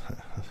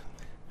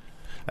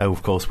 Oh,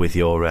 of course, with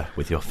your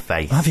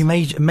face. I'm having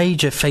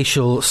major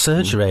facial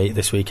surgery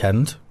this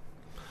weekend.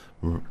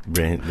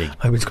 Really?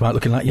 Hoping to come out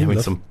looking like you.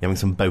 You're having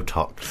some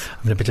Botox.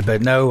 Having a bit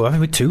of no, I'm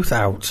having a tooth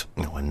out.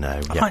 Oh, I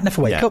know. I might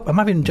never wake up. I'm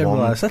having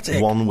general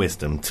anaesthetic. One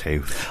wisdom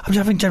tooth. I'm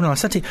having general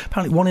anaesthetic.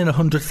 Apparently 1 in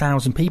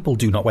 100,000 people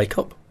do not wake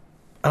up.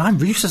 And I'm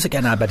useless at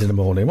getting out of bed in the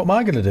morning. What am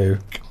I going to do?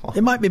 God.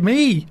 It might be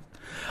me.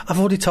 I've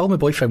already told my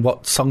boyfriend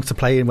what song to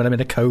play in when I'm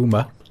in a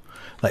coma.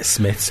 Like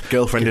Smith's.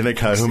 Girlfriend in a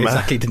Coma.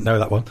 Exactly, didn't know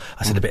that one.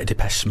 I said a bit of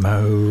Depeche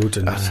Mode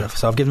and stuff.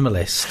 So I've given him a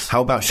list.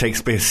 How about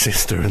Shakespeare's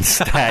Sister and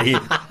Stay?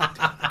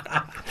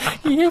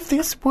 If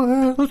this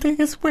world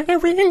is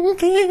wearing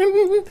thin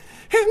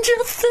and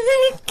you're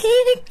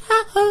thinking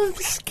of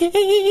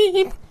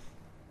escape,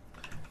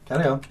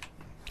 carry on.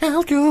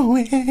 I'll go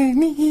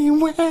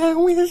anywhere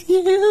with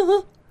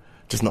you.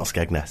 Just not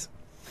Skegness.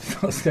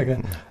 Not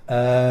Skegness.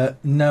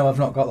 No, I've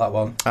not got that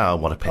one. Oh,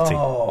 what a pity.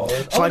 Oh,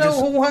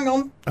 hang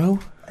on. Oh,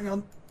 hang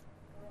on.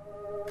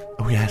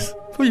 Oh, yes.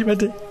 Are you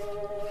ready?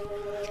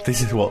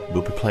 This is what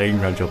we'll be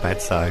playing round your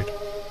bedside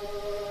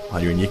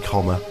while you're in your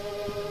coma.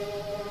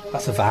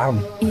 That's a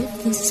van.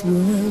 If this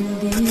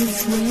world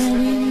is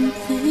wearing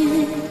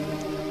thin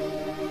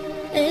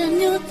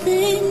and you're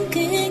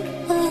thinking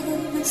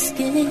of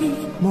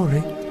escape,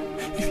 Maury,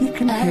 if you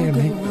can hear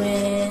me. I'll go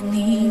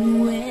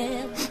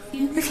anywhere with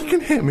you. If you can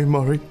hear me,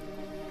 Maury,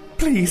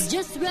 please.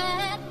 Just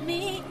wrap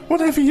me.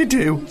 Whatever you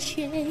do,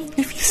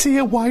 if you see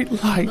a white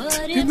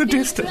light in the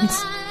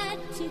distance,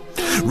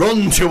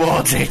 run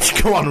towards it.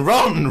 Go on,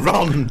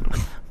 run.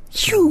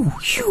 You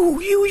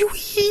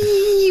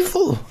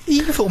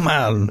evil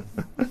man.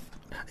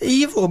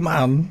 Evil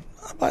man.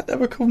 I might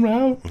never come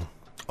round.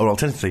 Or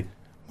alternatively,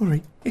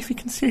 Murray, if you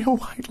can see a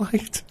white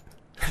light,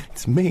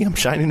 it's me, I'm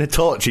shining a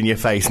torch in your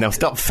face. Now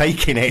stop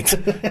faking it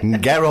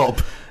and get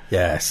up.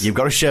 Yes. You've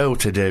got a show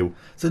to do.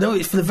 So no,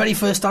 it's for the very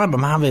first time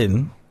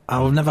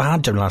I've never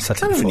had general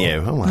anaesthetic before. Haven't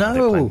you? Oh, well,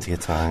 no. Plenty of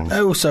times.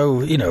 Oh,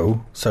 so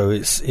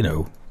it's,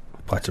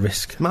 quite a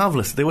risk.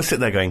 Marvellous. They would sit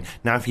there going,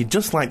 now if you'd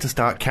just like to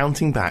start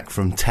counting back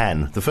from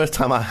 10. The first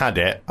time I had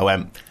it, I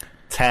went,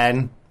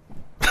 10.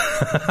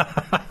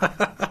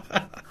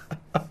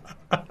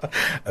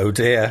 Oh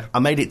dear. I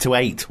made it to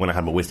 8 when I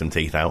had my wisdom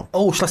teeth out.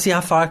 Oh, shall I see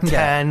how far I can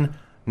 10,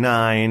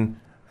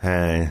 9,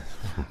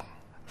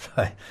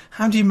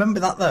 How do you remember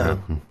that though?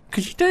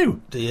 Because you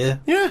do. Do you?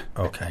 Yeah.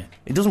 Okay.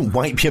 It doesn't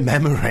wipe your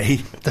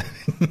memory.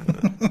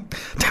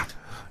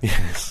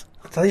 Yes.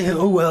 Tell you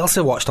who else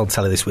I watched on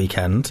telly this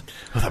weekend.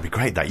 Oh, that'd be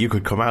great. That you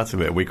could come out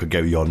of it. We could go,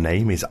 your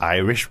name is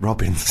Irish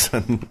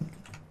Robinson.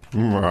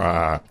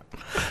 I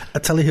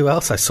tell you who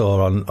else I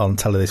saw on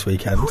telly this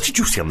weekend. Who did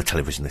you see on the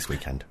television this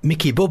weekend?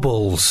 Mickey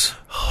Bubbles.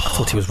 I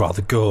thought he was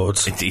rather good.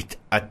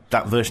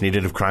 That version he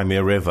did of Cry Me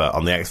a River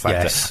on the X Factor.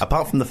 Yes.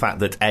 Apart from the fact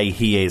that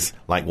he is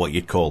like what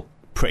you'd call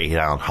pretty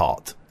darn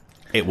hot.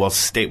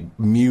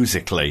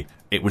 Musically,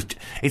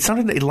 it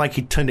sounded like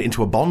he'd turned it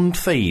into a Bond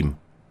theme.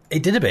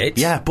 It did a bit.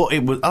 Yeah, but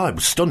it was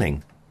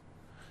stunning.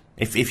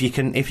 If you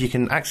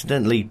can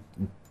accidentally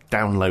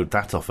download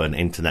that off an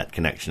internet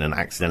connection and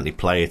accidentally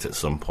play it at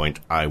some point,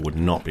 I would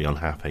not be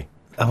unhappy.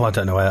 Oh, I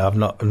don't know. I've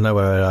no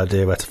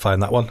idea where to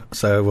find that one.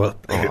 So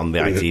on the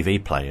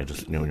ITV player,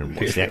 just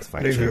watch the X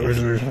Factor. All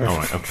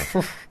right,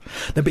 okay.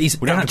 No, but we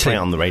don't have to play it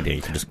on the radio.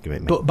 You can just give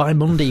it me. But by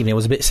Monday evening, I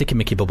was a bit sick of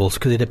Mickey Bubbles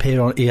because he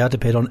had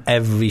appeared on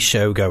every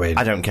show going.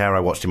 I don't care. I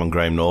watched him on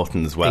Graham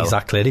Norton as well.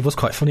 Exactly, and he was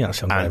quite funny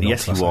actually. On Graham Norton,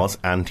 yes, he was,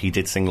 and he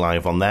did sing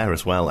live on there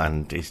as well.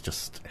 And he's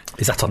just.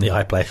 Is that on the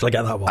iPlayer? Shall I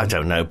get that one? I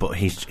don't know, but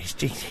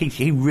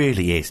he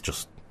really is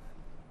just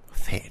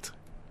fit.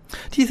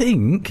 Do you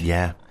think?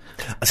 Yeah.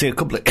 I see a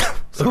couple of...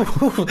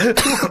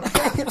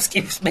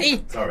 Excuse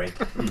me. Sorry.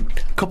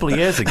 A couple of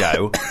years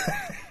ago,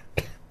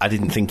 I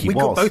didn't think he we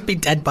was. could both be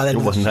dead by then.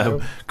 No,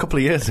 a couple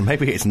of years,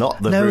 maybe it's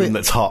not the room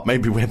that's hot.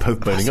 Maybe we're both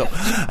burning up.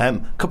 A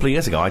couple of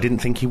years ago, I didn't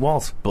think he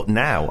was, but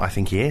now I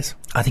think he is.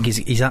 I think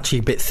he's actually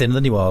a bit thinner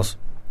than he was.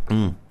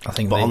 I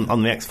think. But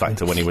on the X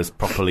Factor, when he was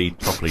properly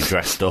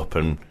dressed up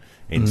and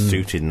in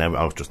suited and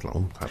everything, I was just like,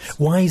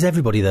 why is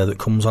everybody there that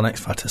comes on X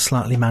Factor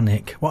slightly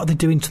manic? What are they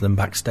doing to them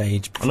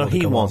backstage? No,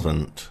 he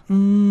wasn't.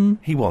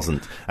 He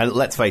wasn't. And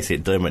let's face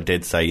it, Dermot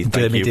did say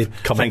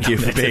thank you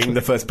for being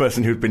the first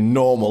person who'd been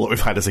normal that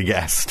we've had as a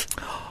guest.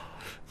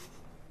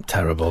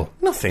 Terrible.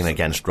 Nothing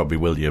against Robbie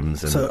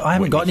Williams. And so I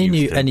haven't got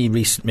Houston. any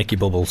recent Mickey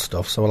Bubbles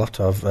stuff, so I'll have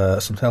to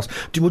have something else.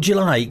 Would you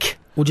like?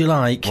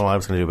 Well, I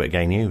was going to do a bit of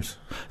gay news.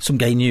 Some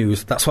gay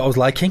news. That's what I was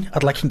liking.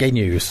 I'd like gay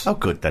news. Oh,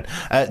 good then.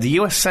 The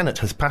US Senate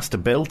has passed a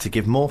bill to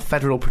give more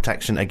federal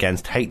protection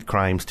against hate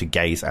crimes to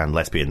gays and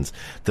lesbians.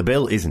 The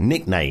bill is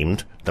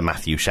nicknamed the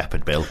Matthew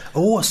Shepard Bill.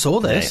 Oh, I saw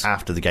this.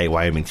 After the gay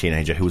Wyoming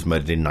teenager who was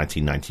murdered in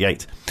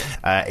 1998.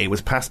 It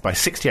was passed by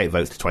 68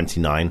 votes to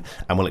 29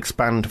 and will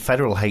expand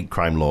federal hate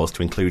crime laws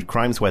to include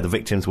crimes where the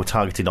victims were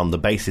targeted on the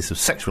basis of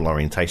sexual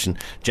orientation,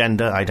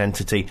 gender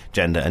identity,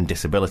 gender and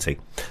disability.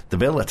 The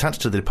bill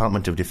attached to the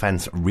Department of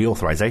Defense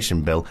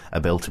Reauthorization Bill,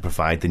 a bill to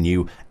provide the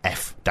new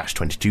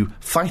F-22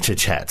 fighter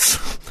jets.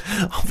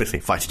 Obviously,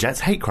 fighter jets,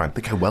 hate crime,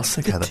 they go well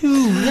together.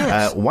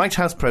 Yes. White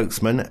House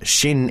spokesman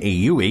Shin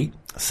Iyui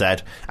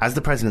said, as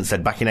the president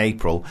said back in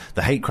April,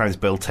 the hate crimes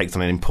bill takes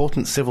on an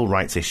important civil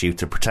rights issue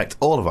to protect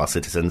all of our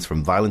citizens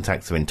from violent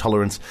acts of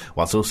intolerance,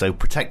 whilst also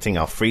protecting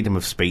our freedom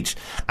of speech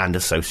and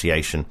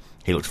association.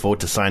 He looked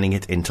forward to signing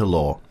it into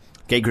law.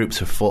 Gay groups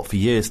have fought for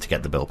years to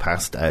get the bill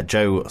passed.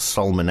 Joe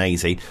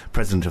Solmonese,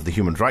 president of the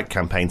Human Rights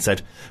Campaign,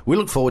 said, "We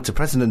look forward to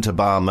President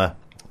Obama,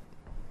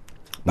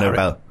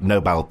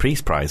 Nobel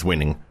Peace Prize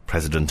winning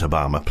President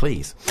Obama,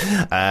 please,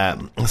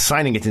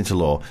 signing it into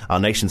law, our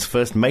nation's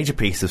first major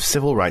piece of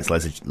civil rights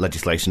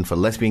legislation for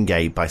lesbian,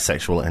 gay,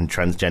 bisexual and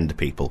transgender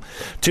people.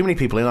 Too many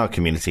people in our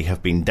community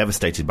have been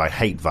devastated by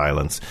hate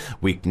violence.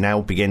 We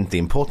now begin the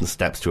important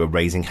steps to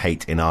erasing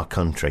hate in our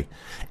country."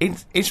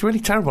 It's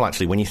really terrible,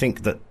 actually, when you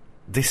think that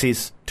this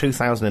is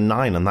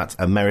 2009 and that's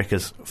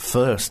America's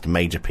first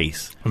major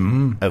piece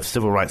of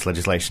civil rights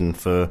legislation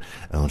for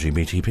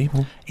LGBT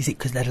people. Is it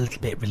because they're a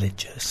little bit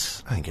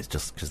religious? I think it's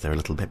just because they're a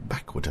little bit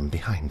backward and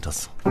behind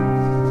us.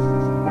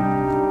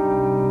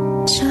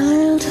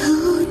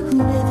 Childhood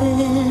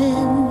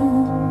living,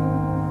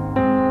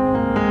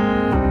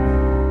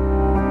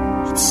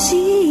 it's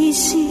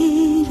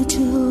easy to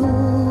do.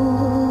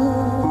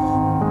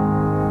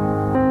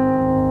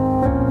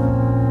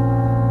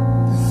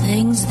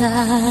 Things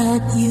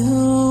that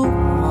you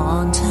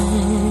wanted,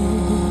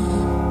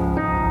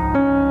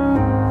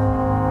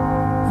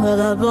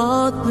 well, I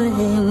bought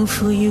them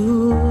for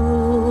you.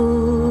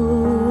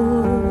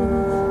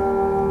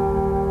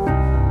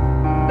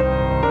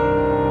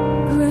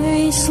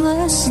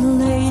 Graceless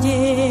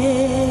lady,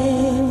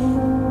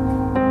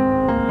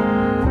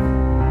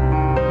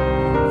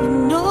 you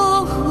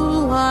know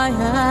who I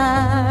am.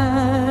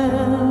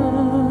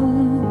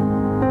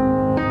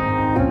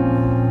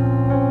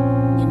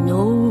 You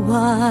know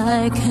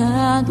I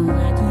can't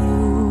let you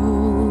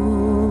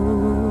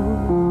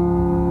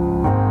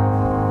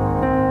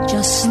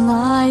just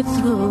slide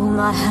through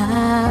my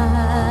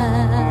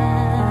hands.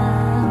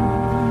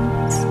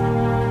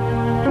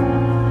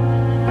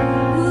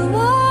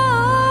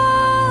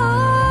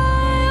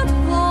 Wild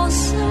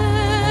horses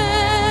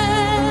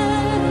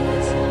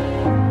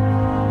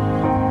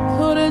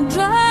couldn't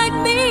drag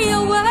me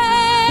away.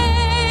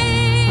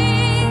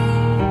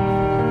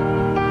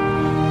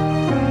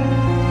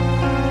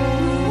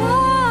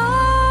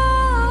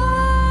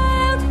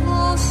 Wild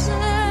horses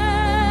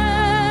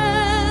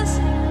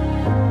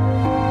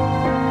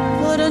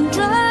couldn't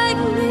drag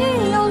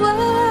me away.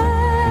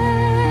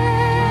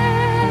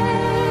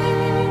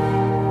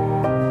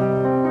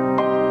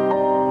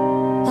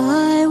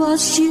 I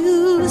watched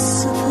you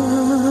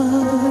suffer,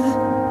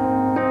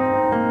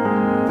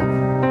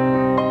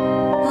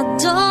 a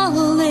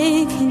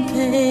darling in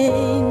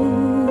pain.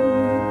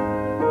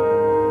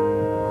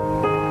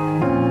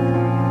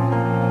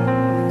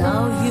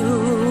 Now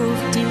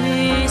you've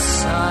decided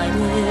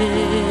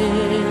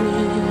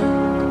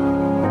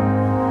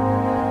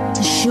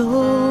to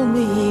show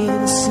me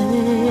the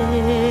same.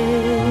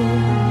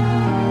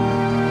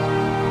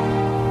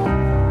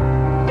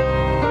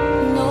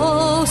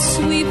 No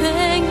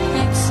sweeping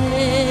exits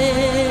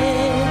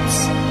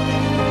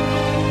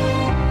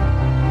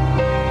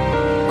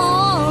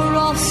or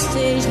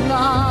off-stage lines.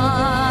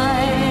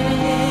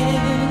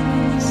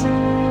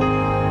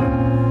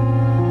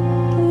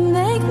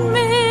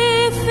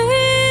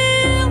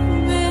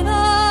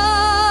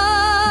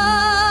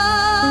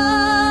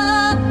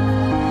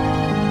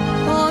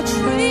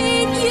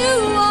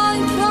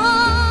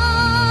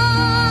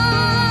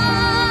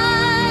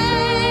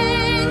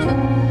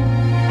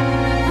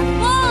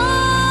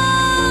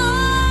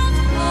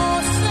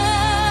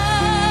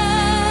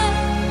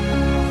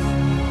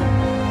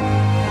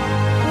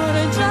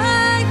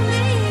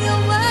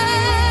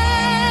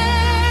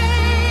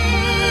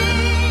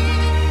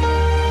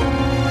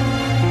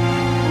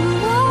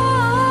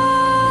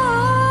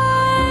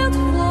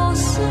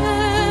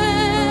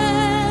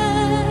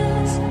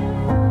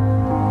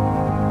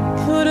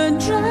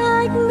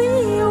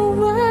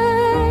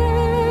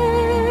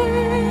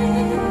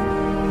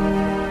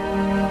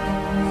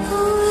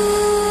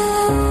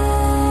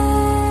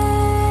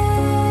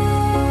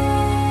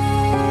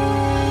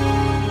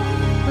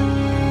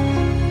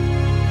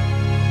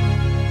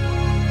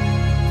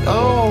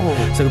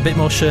 Oh. So a bit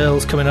more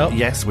Shirls coming up.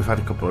 Yes, we've had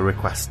a couple of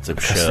requests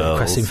of Shirls.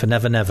 Requesting for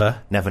Never Never.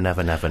 Never.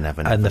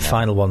 And the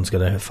final one of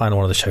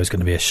the show is going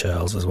to be a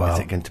Shirls as well. Is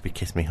it going to be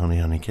Kiss Me, Honey,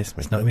 Honey, Kiss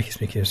Me? It's not going to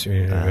be Kiss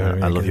Me.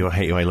 I love you, I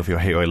hate you, I love you, I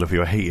hate you, I love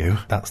you, I hate you.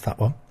 That's that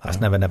one.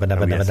 That's Never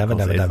Never. Yes,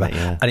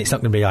 And it's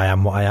not going to be I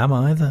Am What I Am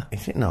either.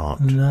 Is it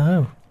not?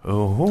 No.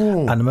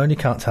 Oh. And I only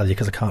can't tell you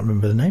because I can't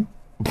remember the name.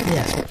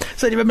 Yes.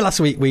 So do you remember last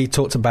week we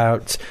talked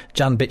about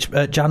Jan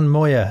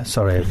Moyer?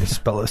 Sorry,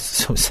 I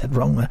said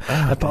wrong there.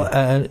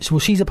 Well,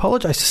 she's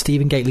apologised to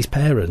Stephen Gately's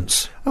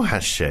parents. Oh,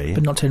 has she?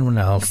 But not to anyone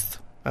else.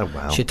 Oh,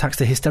 wow. She attacks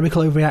the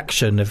hysterical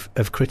overreaction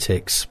of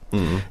critics.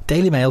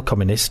 Daily Mail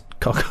communist.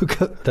 I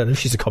don't know if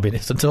she's a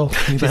communist at all.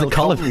 She's a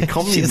columnist.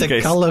 She's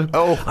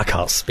a I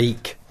can't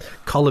speak.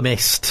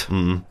 Columnist.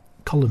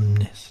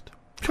 Columnist.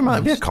 She might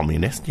be a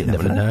communist. You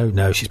never know.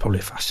 No, she's probably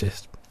a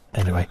fascist.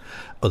 Anyway,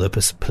 other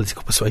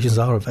political persuasions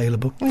are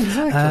available.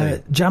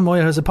 Exactly. Jan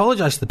Moyer has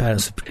apologised to the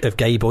parents of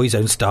Gay Boy's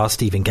own star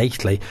Stephen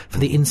Gately for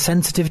the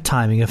insensitive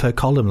timing of her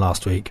column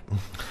last week.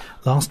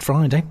 Last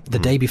Friday, the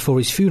day before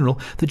his funeral,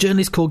 the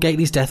journalist called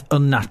Gately's death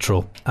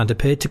unnatural and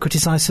appeared to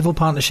criticise civil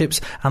partnerships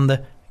and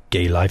the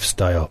gay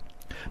lifestyle.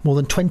 More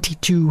than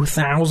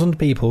 22,000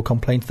 people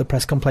complained to the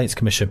Press Complaints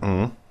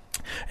Commission.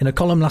 In a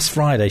column last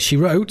Friday, she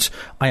wrote,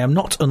 "I am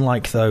not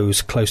unlike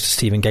those close to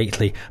Stephen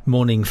Gately,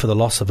 mourning for the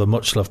loss of a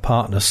much-loved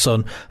partner,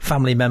 son,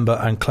 family member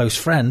and close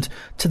friend.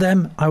 To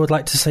them, I would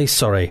like to say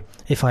sorry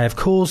if I have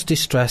caused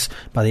distress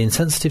by the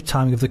insensitive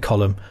timing of the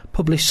column,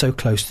 published so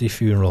close to the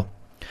funeral."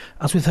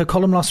 As with her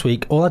column last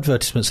week, all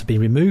advertisements have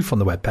been removed from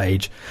the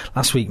webpage.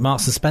 Last week,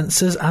 Marks &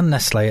 Spencer's and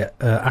Nestle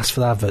asked for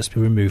the adverts to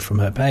be removed from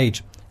her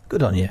page.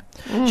 Good on you.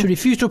 She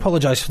refused to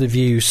apologise for the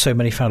views so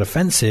many found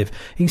offensive,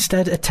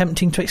 instead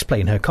attempting to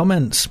explain her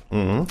comments.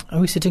 Are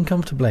we sitting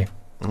comfortably?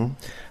 I'll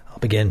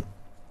begin.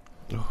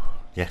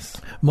 Yes.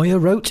 Moyer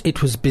wrote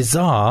it was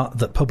bizarre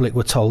that public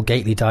were told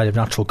Gately died of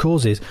natural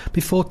causes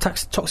before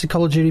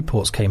toxicology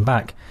reports came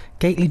back.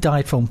 Gately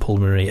died from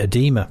pulmonary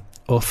edema,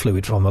 or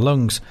fluid from the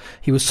lungs.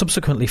 He was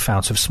subsequently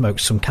found to have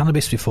smoked some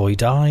cannabis before he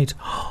died.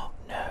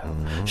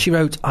 She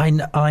wrote,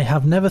 I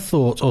have never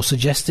thought or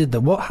suggested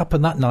that what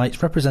happened that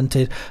night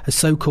represented a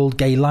so-called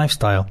gay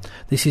lifestyle.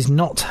 This is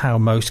not how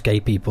most gay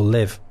people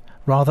live.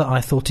 Rather, I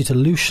thought it a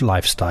loose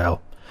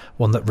lifestyle,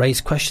 one that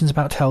raised questions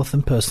about health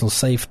and personal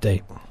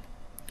safety.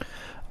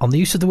 On the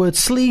use of the word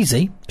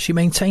sleazy, she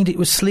maintained it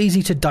was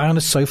sleazy to die on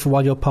a sofa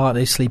while your partner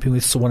is sleeping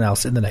with someone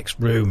else in the next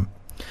room.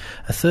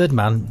 A third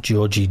man,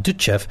 Georgy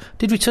Dutchev,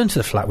 did return to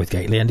the flat with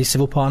Gately and his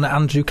civil partner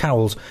Andrew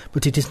Cowles,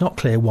 but it is not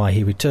clear why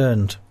he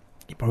returned.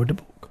 He borrowed a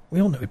book. We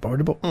all know he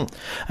borrowed a book.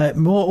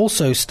 Moore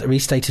also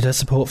restated her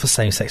support for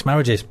same-sex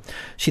marriages.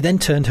 She then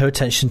turned her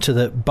attention to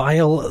the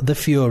bile, the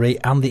fury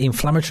and the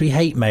inflammatory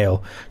hate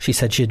mail she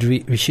said she'd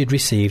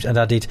received, and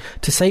added,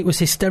 to say it was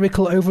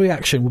hysterical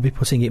overreaction would be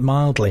putting it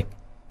mildly.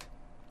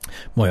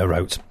 Moyer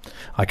wrote,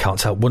 I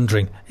can't help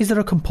wondering, is there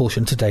a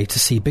compulsion today to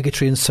see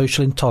bigotry and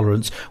social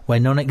intolerance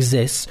where none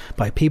exists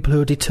by people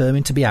who are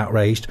determined to be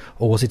outraged,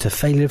 or was it a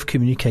failure of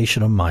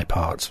communication on my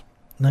part?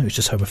 No, it's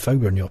just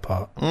homophobia on your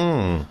part.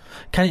 Can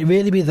it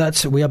really be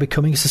that we are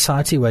becoming a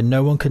society where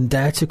no one can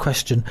dare to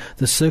question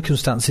the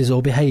circumstances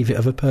or behaviour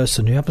of a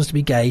person who happens to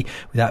be gay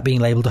without being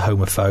labelled a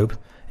homophobe?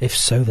 If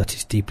so, that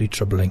is deeply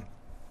troubling.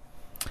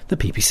 The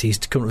PPC is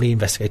currently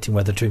investigating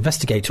whether to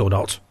investigate or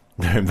not.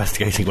 They're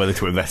investigating whether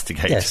to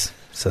investigate. Yes,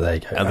 so there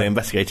you go. Are they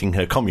investigating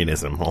her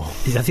communism? Or?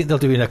 I think they'll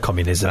do her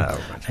communism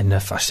and her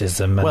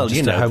fascism and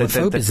just her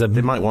homophobism.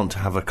 They might want to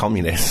have a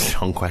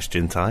communist on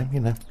Question Time,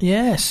 you know.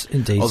 Yes,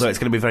 indeed. Although it's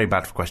going to be very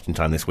bad for Question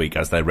Time this week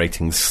as their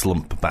ratings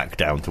slump back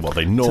down to what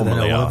they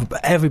normally are.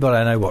 Everybody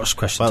I know watched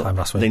Question Time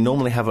last week. They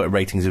normally have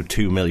ratings of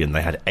 2 million.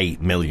 They had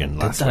 8 million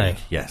last week.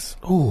 Yes.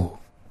 Ooh.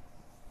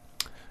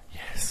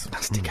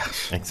 Nasty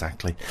gosh.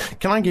 Exactly.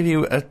 Can I give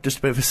you just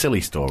a bit of a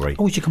silly story?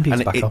 Oh, your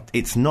computer's back up.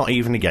 It's not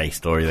even a gay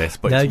story, this,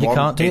 but no,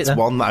 it's it's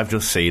one that I've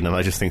just seen and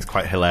I just think it's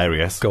quite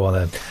hilarious. Go on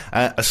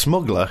then. A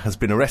smuggler has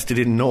been arrested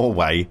in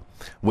Norway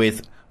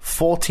with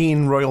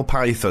 14 royal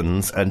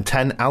pythons and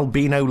 10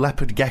 albino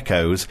leopard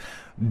geckos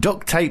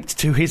duct taped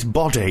to his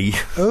body.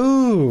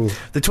 Ooh.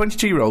 The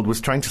 22-year-old was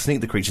trying to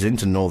sneak the creatures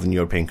into northern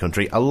European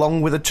country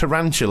along with a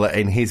tarantula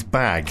in his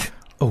bag.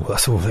 Oh,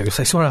 that's all they were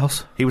say. Somewhere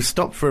else. He was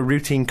stopped for a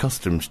routine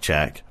customs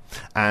check,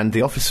 and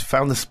the officer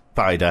found the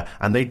spider,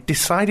 and they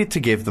decided to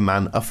give the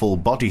man a full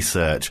body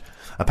search.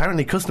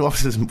 Apparently, custom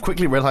officers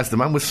quickly realised the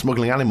man was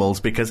smuggling animals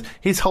because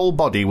his whole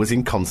body was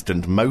in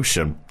constant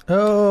motion.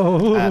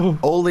 Oh!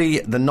 All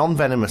the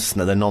non-venomous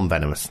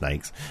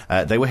snakes,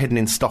 they were hidden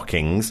in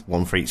stockings,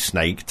 one for each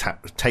snake,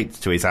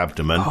 taped to his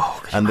abdomen,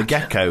 and the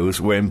geckos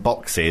were in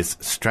boxes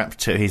strapped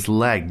to his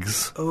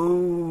legs.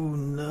 Oh,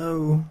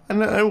 no. I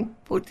know,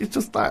 but it's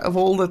just that of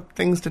all the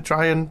things to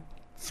try and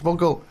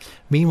smuggle.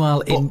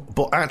 Meanwhile,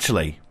 but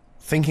actually,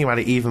 thinking about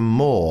it even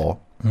more,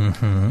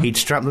 he'd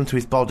strapped them to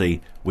his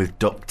body with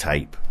duct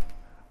tape.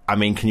 I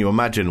mean, can you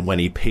imagine when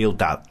he peeled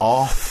that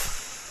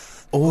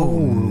off? Oh,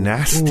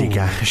 nasty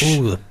gash.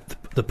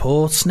 The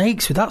poor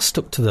snakes with that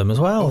stuck to them as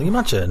well. You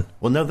imagine?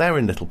 Well, no, they're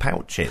in little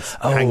pouches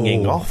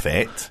hanging off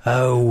it.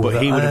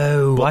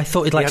 I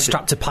thought he'd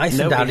strapped a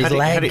python down his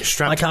leg. He had it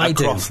strapped like I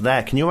across do.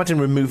 there. Can you imagine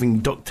removing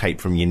duct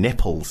tape from your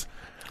nipples?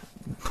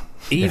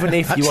 Even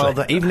if you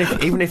are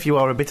even if you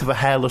are a bit of a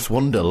hairless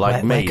wonder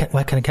like me,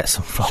 where can I get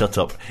some from? Shut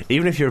up.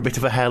 Even if you're a bit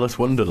of a hairless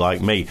wonder like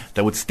me,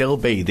 there would still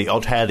be the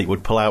odd hair that you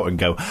would pull out and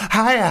go,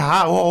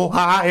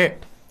 hi.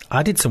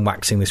 I did some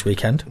waxing this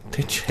weekend.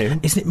 Did you?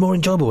 Isn't it more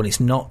enjoyable when it's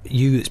not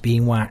you that's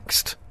being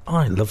waxed?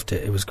 I loved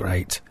it. It was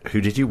great.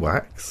 Who did you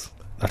wax?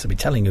 I have to be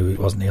telling you it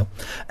was Neil.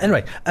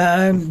 Anyway,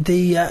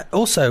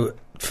 also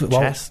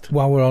chest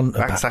while we're on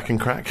back, sack and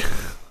crack.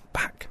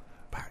 Back.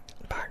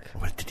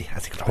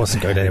 Has he got I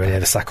wasn't going anywhere near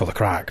the sack or the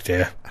crack,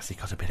 dear. Has he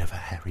got a bit of a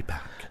hairy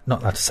back?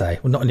 Not allowed to say.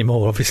 Well, not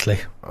anymore, obviously.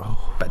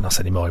 Better not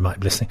say anymore, he might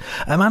be listening.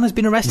 A man has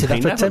been arrested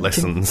after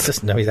attempting...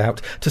 No, he's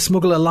out. To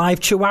smuggle a live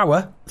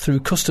chihuahua through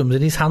customs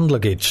in his hand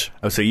luggage.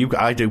 Oh, so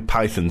I do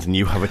pythons and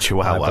you have a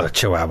chihuahua. I've got a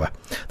chihuahua.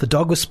 The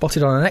dog was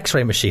spotted on an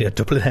X-ray machine at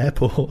Dublin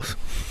Airport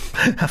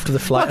after the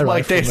flight arrived. What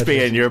might this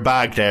be in your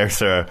bag there,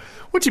 sir?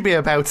 Would you be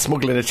about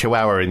smuggling a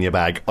chihuahua in your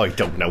bag? I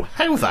don't know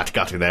how that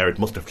got in there. It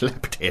must have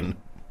leapt in.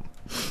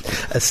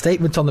 A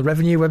statement on the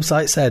Revenue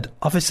website said,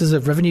 officers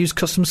of Revenue's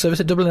Customs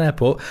Service at Dublin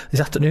Airport this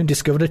afternoon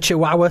discovered a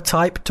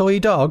Chihuahua-type toy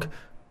dog,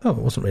 it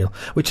wasn't real,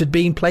 which had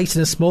been placed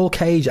in a small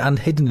cage and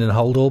hidden in a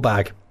hold-all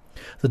bag.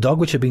 The dog,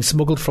 which had been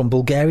smuggled from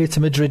Bulgaria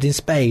to Madrid in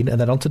Spain and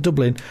then on to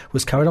Dublin,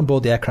 was carried on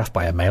board the aircraft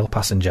by a male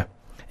passenger.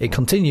 It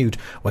continued,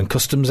 when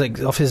customs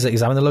officers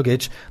examined the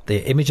luggage,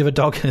 the image of a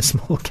dog in a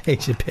small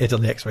cage appeared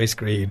on the X-ray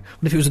screen.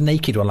 What if it was a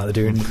naked one like they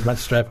do in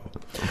Manchester Airport?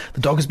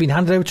 The dog has been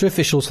handed over to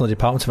officials from the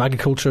Department of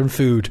Agriculture and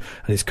Food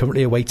and is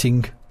currently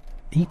awaiting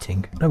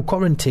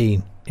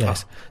quarantine.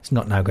 Yes, It's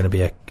not now going to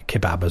be a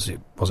kebab as it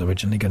was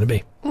originally going to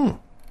be.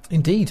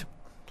 Indeed.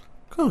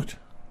 Good.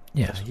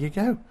 Yes. There you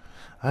go.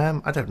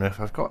 I don't know if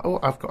I've got...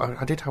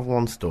 I did have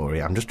one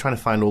story. I'm just trying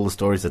to find all the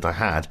stories that I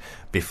had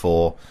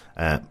before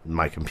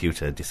my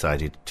computer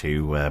decided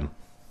to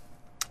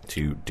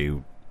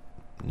do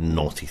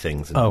naughty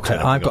things. And okay,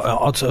 I've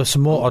got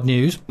some more odd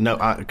news. No,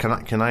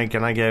 can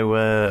I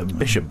go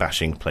bishop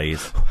bashing,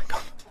 please? Oh my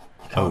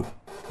God!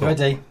 You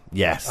ready?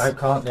 Yes. I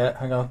can't yet.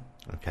 Hang on.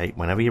 Okay,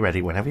 whenever you're ready.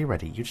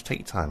 You just take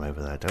your time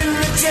over there, don't you?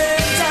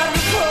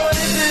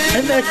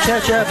 In the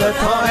church of the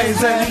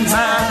poison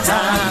man.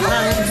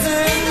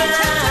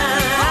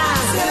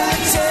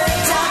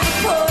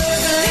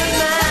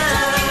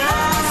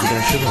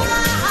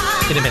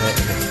 In a minute.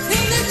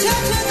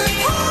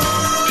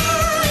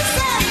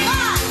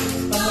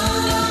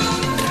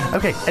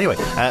 Okay, anyway,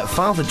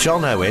 Father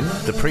John Owen,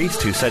 the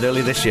priest who said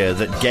earlier this year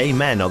that gay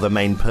men are the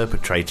main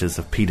perpetrators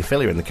of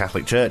paedophilia in the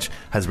Catholic Church,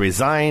 has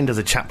resigned as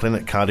a chaplain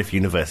at Cardiff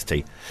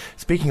University.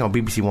 Speaking on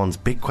BBC One's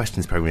Big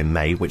Questions programme in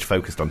May, which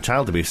focused on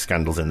child abuse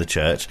scandals in the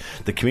church,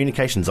 the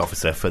communications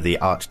officer for the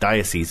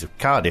Archdiocese of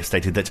Cardiff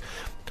stated that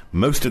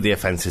most of the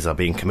offences are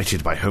being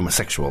committed by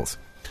homosexuals.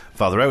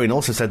 Father Owen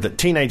also said that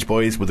teenage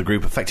boys were the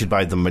group affected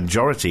by the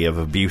majority of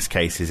abuse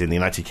cases in the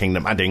United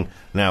Kingdom, adding,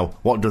 "Now,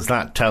 what does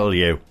that tell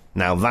you?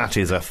 Now, that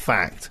is a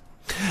fact."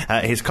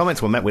 His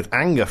comments were met with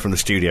anger from the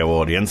studio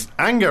audience.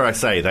 Anger, I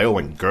say. They all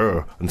went,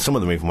 grrr, and some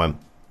of them even went...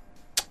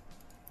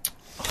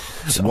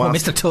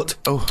 Mr. Tutt.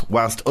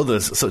 Whilst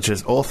others, such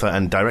as author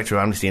and director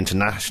of Amnesty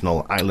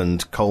International,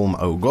 Ireland Colm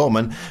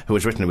O'Gorman, who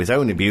has written of his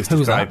own abuse,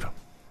 described...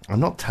 I'm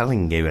not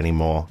telling you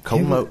anymore.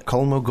 Colm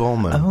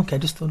O'Gorman. Oh, okay,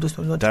 just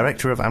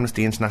Director of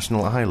Amnesty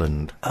International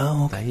Ireland.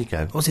 Oh, okay. There you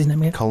go. What's his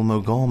name again? Colm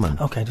O'Gorman.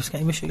 Okay, just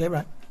make sure you get it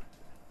right.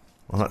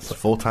 Well, that's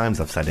 4 times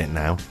I've said it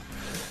now.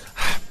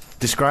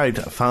 Described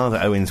Father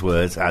Owen's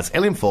words as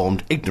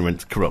ill-informed,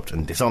 ignorant, corrupt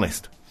and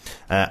dishonest.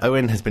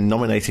 Owen has been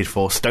nominated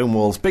for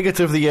Stonewall's Bigot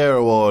of the Year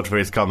award for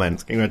his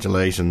comments.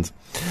 Congratulations.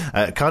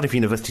 Cardiff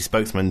University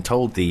spokesman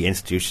told the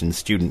institution's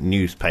student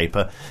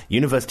newspaper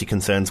university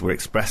concerns were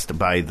expressed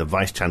by the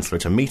Vice-Chancellor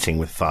at a meeting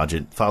with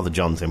Father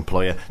John's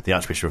employer, the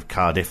Archbishop of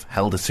Cardiff,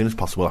 held as soon as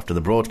possible after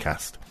the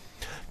broadcast.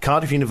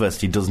 Cardiff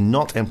University does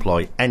not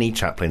employ any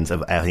chaplains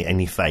of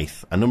any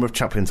faith. A number of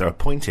chaplains are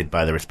appointed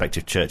by their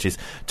respective churches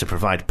to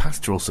provide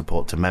pastoral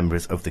support to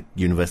members of the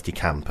university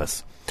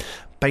campus.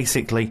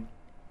 Basically,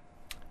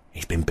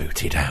 he's been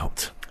booted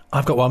out.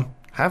 I've got one.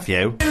 Have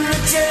you? In the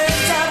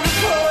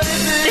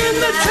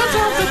church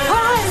of the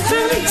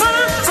poison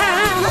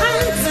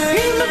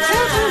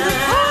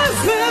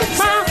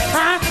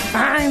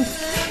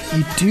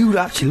You do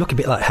actually look a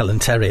bit like Helen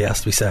Terry, it has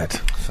to be said.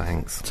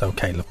 Thanks. It's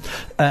okay, look.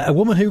 A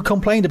woman who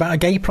complained about a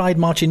gay pride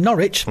march in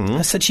Norwich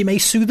has said she may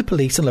sue the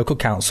police and local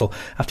council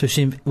after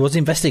she was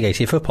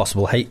investigated for a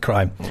possible hate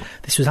crime.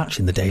 This was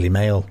actually in the Daily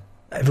Mail.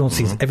 Everyone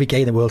sees, every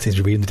gay in the world seems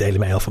to be reading the Daily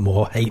Mail for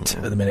more hate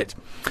at the minute.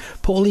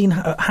 Pauline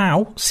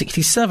Howe,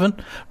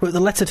 67, wrote the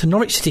letter to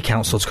Norwich City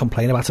Council to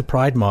complain about a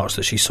pride march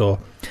that she saw.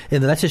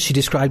 In the letter, she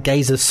described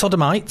gays as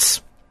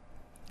sodomites.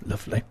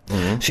 Lovely.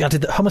 She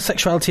added that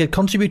homosexuality had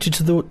contributed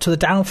to the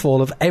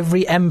downfall of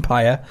every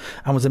empire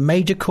and was a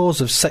major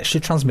cause of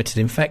sexually transmitted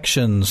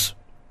infections.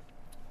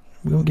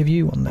 We won't give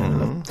you one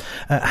now.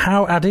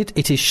 Howe added,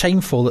 it is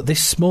shameful that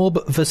this small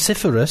but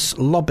vociferous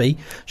lobby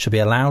should be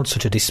allowed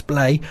such a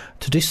display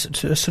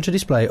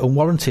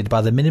unwarranted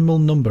by the minimal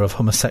number of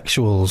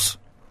homosexuals.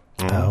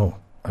 Oh,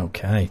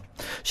 okay.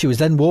 She was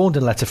then warned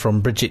in a letter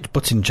from Bridget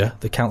Buttinger,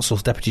 the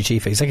council's deputy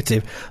chief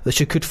executive, that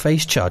she could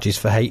face charges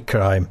for hate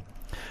crime.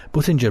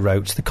 Buttinger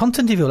wrote, the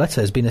content of your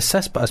letter has been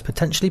assessed as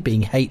potentially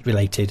being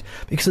hate-related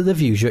because of the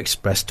views you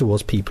expressed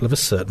towards people of a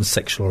certain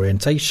sexual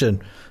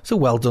orientation. So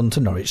well done to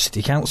Norwich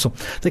City Council.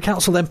 The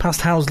council then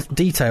passed Howe's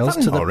details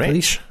to the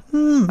police.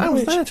 I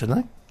was there, didn't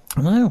I?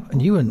 I know, and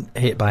you weren't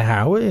hit by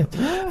Howe, were you?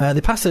 Yeah.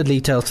 They passed her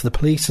details to the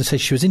police and said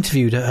she was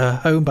interviewed at her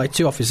home by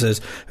 2 officers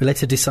who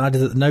later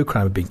decided that no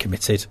crime had been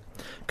committed,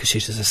 because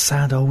she's just a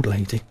sad old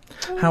lady.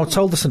 Howe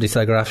told the Sunday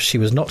Telegraph she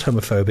was not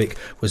homophobic,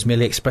 was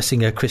merely expressing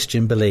her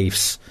Christian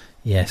beliefs.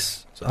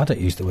 Yes. So I don't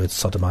use the word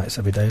sodomites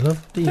every day,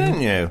 love. Do you?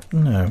 Don't you?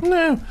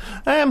 No.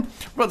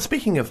 But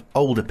speaking of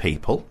older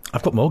people...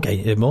 I've got more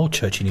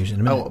churchy news in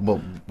a minute. Oh, well,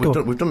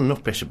 we've done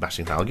enough bishop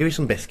bashing now. I'll give you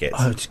some biscuits.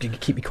 Oh, just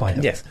keep me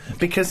quiet. Yes,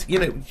 because,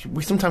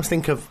 we sometimes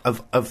think of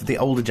the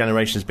older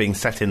generations being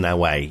set in their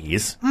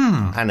ways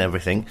and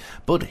everything,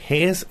 but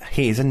here's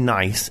a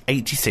nice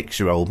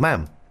 86-year-old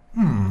man.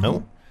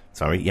 Oh,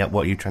 sorry, yeah,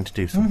 what are you trying to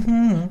do?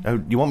 Something?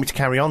 Oh, you want me to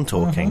carry on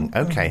talking?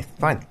 Okay,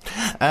 fine.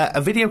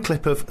 A video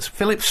clip of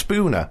Philip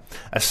Spooner,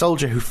 a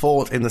soldier who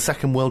fought in the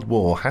Second World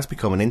War, has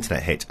become an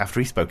internet hit after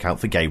he spoke out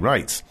for gay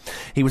rights.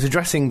 He was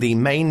addressing the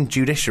Maine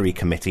Judiciary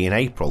Committee in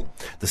April.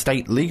 The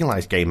state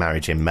legalised gay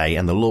marriage in May,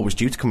 and the law was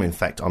due to come in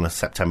effect on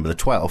September the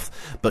 12th,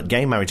 but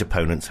gay marriage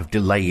opponents have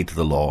delayed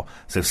the law,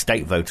 so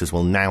state voters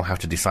will now have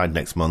to decide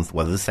next month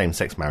whether the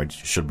same-sex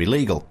marriage should be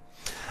legal.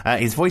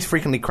 His voice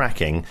frequently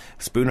cracking,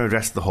 Spooner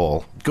addressed the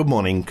hall. Good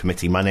morning,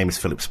 committee. My name is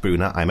Philip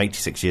Spooner. I'm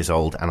 86 years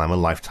old and I'm a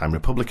lifetime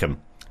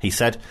Republican. He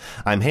said,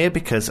 I'm here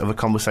because of a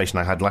conversation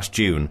I had last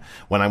June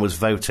when I was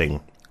voting.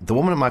 The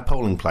woman at my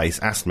polling place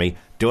asked me,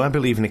 do I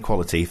believe in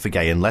equality for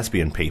gay and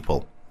lesbian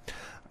people?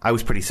 I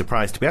was pretty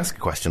surprised to be asked a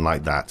question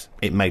like that.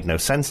 It made no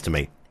sense to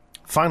me.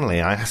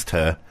 Finally, I asked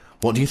her,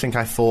 what do you think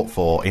I fought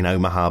for in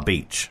Omaha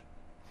Beach?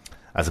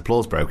 As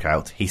applause broke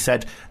out, he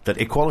said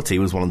that equality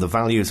was one of the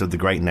values of the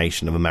great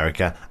nation of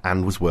America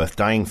and was worth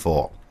dying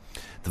for.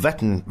 The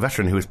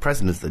veteran who was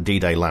present at the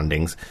D-Day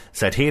landings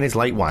said he and his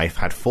late wife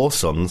had 4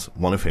 sons,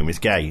 one of whom is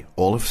gay.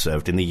 All have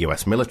served in the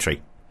US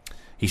military.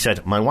 He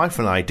said, my wife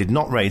and I did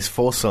not raise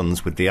 4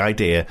 sons with the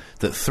idea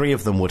that 3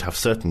 of them would have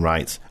certain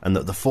rights and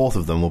that the 4th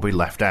of them will be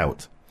left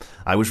out.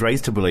 I was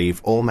raised to believe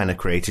all men are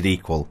created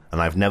equal,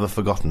 and I've never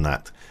forgotten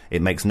that.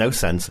 It makes no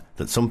sense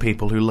that some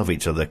people who love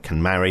each other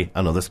can marry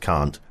and others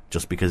can't,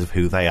 just because of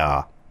who they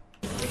are.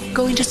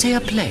 Going to see a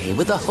play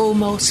with a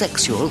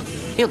homosexual?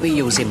 He'll be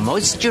using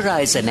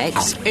moisturiser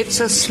next.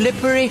 It's a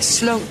slippery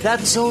slope,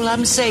 that's all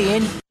I'm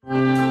saying.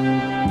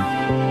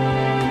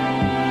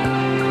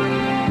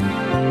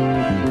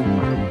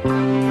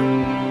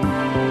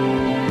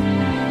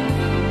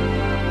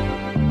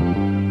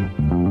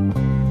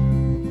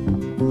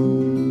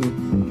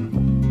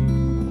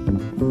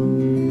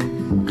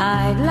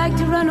 I'd like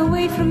to run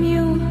away from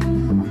you,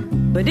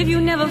 but if you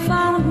never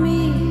found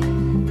me,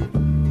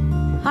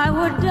 I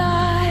would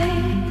die.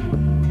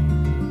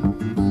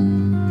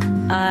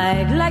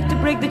 I'd like to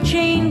break the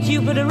chains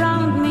you put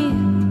around me,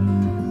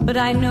 but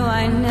I know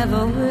I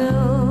never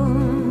will.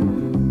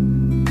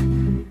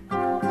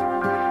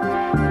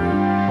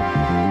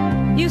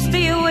 You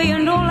stay away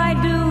and all I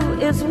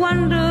do is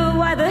wonder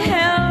why the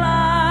hell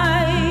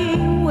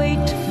I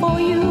wait for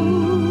you.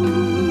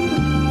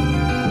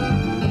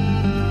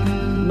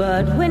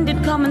 But when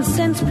did common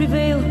sense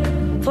prevail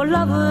for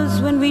lovers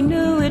when we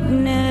knew it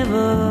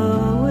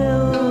never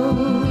will?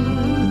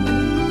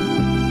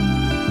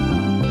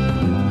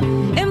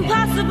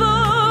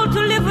 Impossible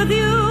to live with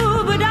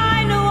you, but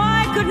I know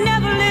I could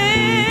never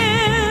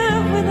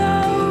live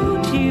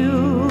without you.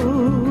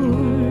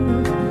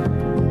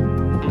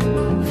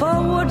 For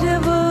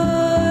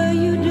whatever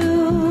you do,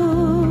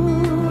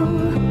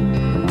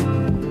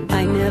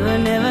 I never,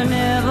 never,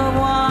 never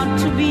want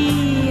to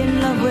be in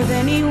love with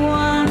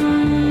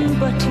anyone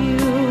but you.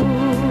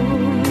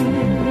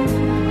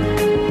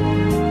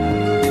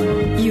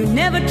 You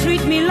never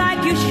treat me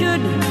like you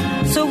should,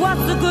 so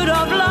what's the good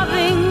of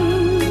loving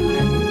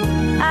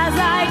as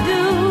I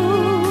do?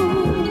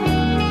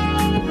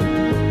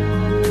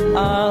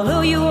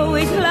 Although you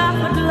always laugh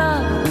at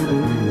love,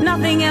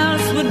 nothing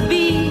else would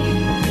be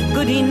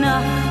good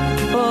enough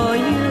for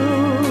you.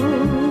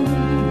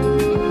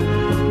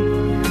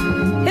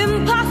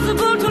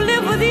 Impossible to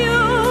live with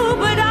you,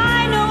 but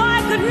I know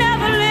I could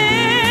never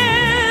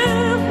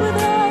live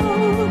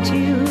without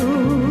you.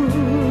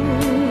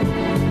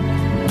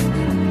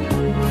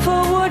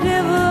 For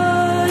whatever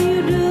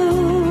you do,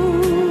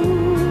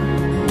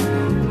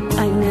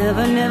 I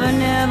never, never,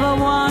 never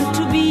want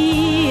to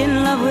be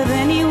in love with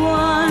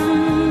anyone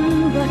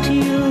but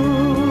you.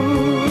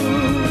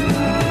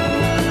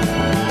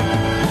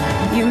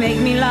 You make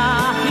me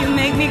laugh, you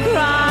make me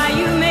cry,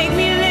 you make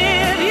me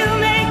live, you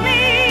make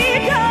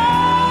me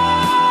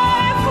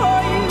die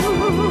for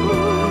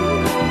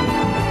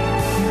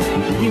you.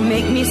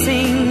 me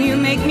sing, you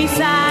make me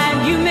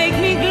sad, you make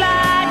me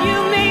glad,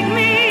 you make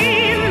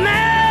me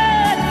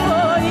mad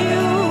for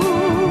you.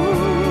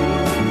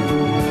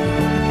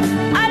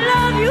 I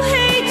love you,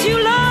 hate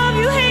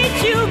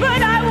you,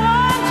 but I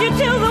want you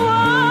till the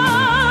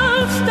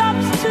world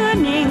stops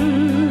turning.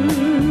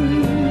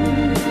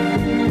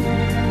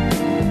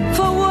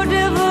 For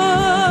whatever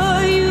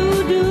you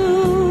do,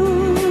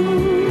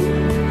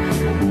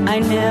 I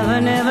never,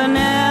 never,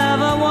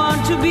 never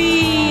want to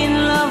be in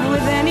love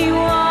with anyone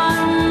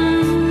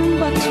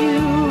but you.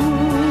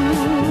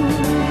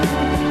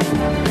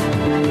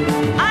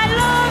 I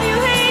love you,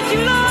 hate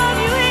you,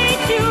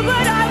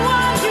 but I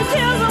want you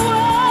till the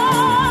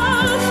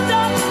world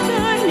stops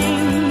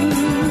turning.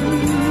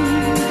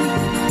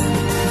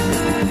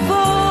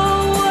 For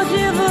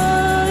whatever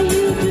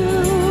you do,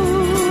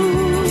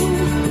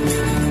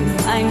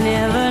 I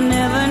never,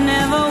 never,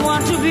 never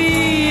want to be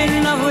in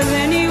love with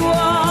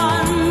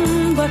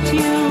anyone but you.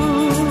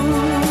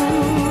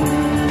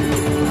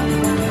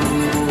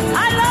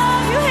 I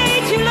love you,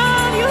 hate you,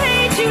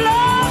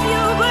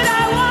 but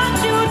I want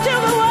you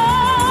till the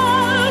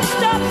world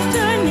stops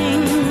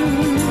turning.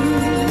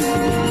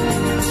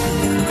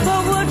 For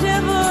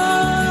whatever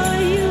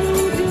you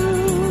do,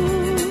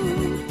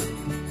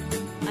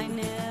 I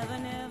never,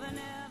 never,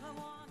 never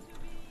want to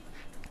be.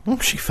 Oh,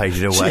 she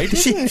faded away,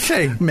 didn't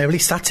she? Merrily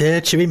sat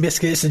here chewing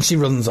biscuits and she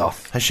runs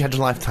off. Has she had a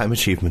Lifetime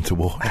Achievement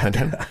Award? I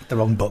don't know. The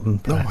wrong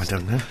button, No, perhaps. I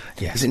don't know.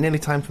 Yes. Is it nearly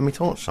time for me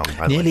torch song?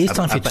 By the Nearly way? is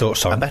time for your torch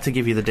song. I better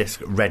give you the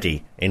disc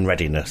ready, in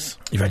readiness.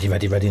 You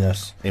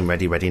readiness. In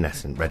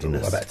readiness, in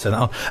readiness. I better turn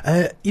that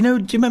on.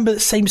 Do you remember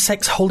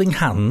same-sex holding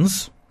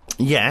hands?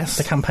 Yes.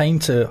 The campaign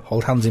to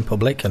hold hands in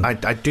public and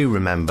I do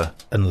remember.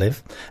 and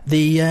live.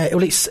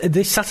 It's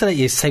this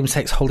Saturday is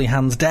same-sex holding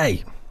hands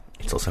day.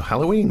 It's also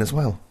Halloween as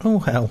well. Oh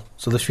hell!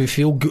 So there's a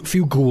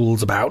few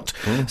ghouls about.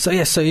 So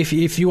yes, so if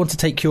you want to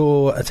take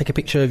a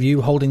picture of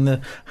you holding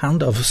the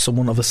hand of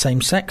someone of the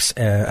same sex,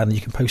 and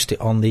you can post it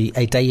on the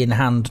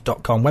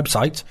adayinhand.com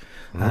website,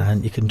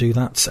 and you can do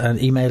that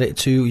and email it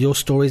to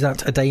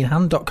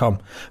yourstories@adayinhand.com.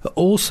 But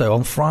also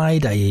on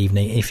Friday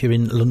evening, if you're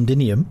in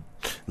Londinium,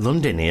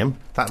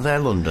 that there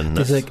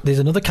Londonness. there's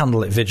another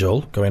candlelit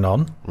vigil going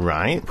on.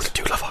 Right. We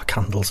do love our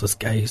candles as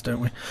gays, don't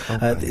we?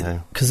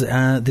 Okay, Because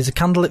there's a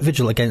candlelit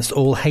vigil against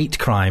all hate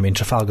crime in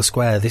Trafalgar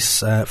Square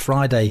this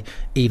Friday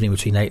evening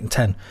between 8 and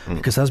 10.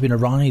 Because there's been a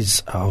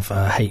rise of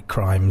hate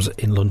crimes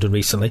in London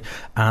recently.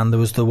 And there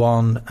was the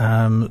one,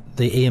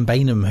 the Ian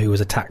Bainham, who was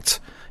attacked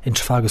in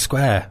Trafalgar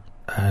Square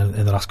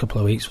in the last couple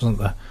of weeks, wasn't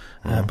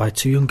there? By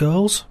two young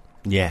girls.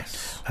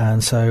 Yes.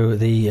 And so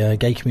the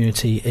gay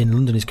community in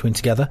London is coming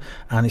together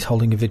and is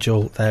holding a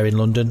vigil there in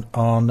London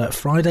on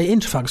Friday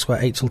in Trafalgar Square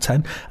 8 till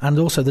 10. And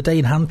also the Day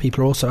in Hand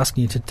people are also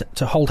asking you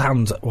to hold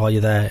hands while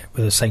you're there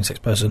with a same-sex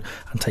person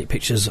and take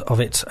pictures of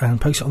it and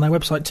post it on their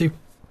website too.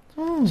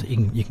 So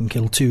you can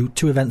kill two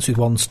events with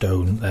one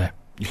stone there.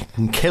 You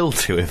can kill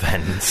two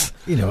events.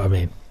 You know what I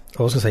mean?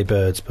 I was going to say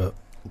birds, but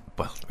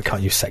Well, we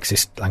can't use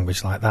sexist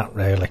language like that,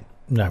 really.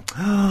 No.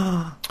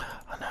 Oh,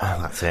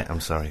 that's it. I'm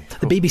sorry.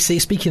 The BBC,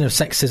 speaking of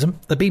sexism,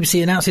 the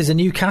BBC announces a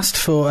new cast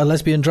for a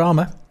lesbian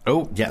drama.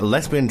 Oh, yeah,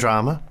 lesbian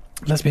drama.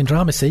 Lesbian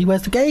drama, see?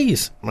 Where's the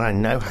gays? I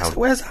know how.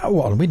 Where's that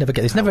one? We never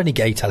get. There's never any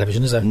gay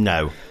television, is there?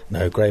 No.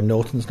 No, Graham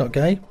Norton's not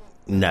gay.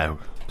 No.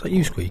 Is that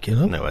you squeaking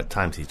up? No, at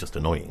times he's just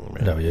annoying.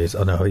 Really. No, he is.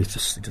 Oh, no, he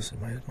just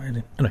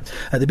amazing. Anyway,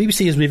 the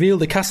BBC has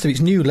revealed the cast of its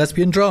new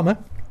lesbian drama,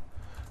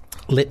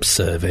 Lip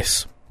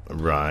Service.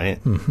 Right.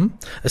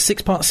 A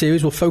 6-part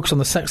series will focus on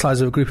the sex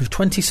lives of a group of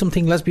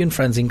 20-something lesbian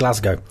friends in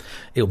Glasgow.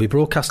 It will be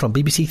broadcast on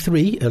BBC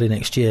Three early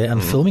next year,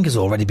 and filming has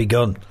already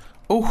begun.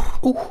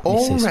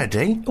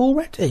 Already?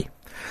 Already.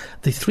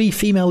 The 3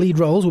 female lead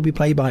roles will be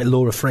played by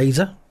Laura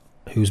Fraser,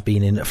 who's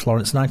been in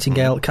Florence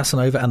Nightingale,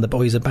 Casanova and The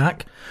Boys Are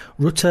Back,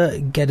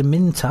 Ruta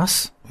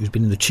Gedmintas, who's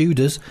been in The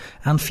Tudors,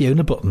 and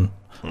Fiona Button,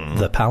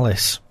 The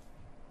Palace.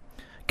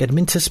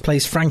 Gedmintas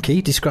plays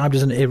Frankie, described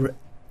as an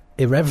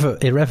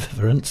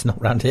irreverent,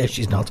 not round here,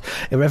 she's not,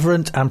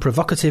 irreverent and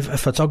provocative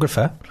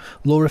photographer.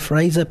 Laura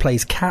Fraser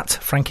plays Kat,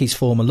 Frankie's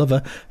former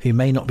lover, who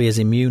may not be as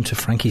immune to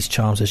Frankie's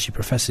charms as she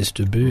professes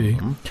to be.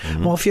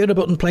 While Fiona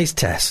Button plays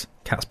Tess,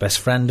 Kat's best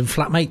friend and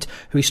flatmate,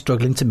 who is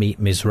struggling to meet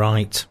Ms.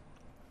 Right.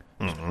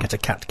 Get a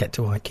cat, get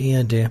to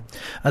IKEA, dear.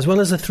 As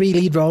well as the 3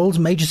 lead roles,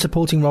 major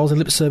supporting roles in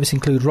Lip Service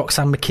include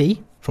Roxanne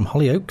McKee from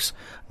Hollyoaks,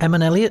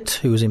 Emin Elliott,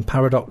 who was in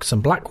Paradox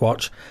and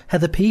Blackwatch,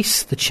 Heather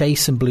Peace, The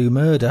Chase and Blue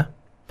Murder,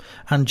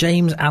 and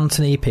James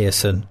Anthony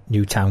Pearson,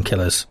 Newtown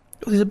Killers.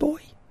 Oh, he's a boy.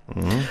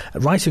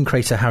 Writer and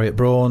creator Harriet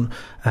Braun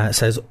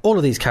says, all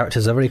of these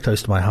characters are very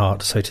close to my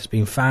heart, so it has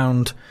been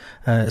found.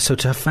 So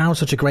to have found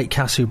such a great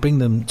cast who bring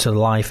them to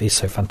life is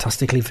so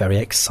fantastically very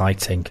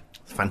exciting.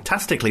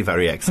 fantastically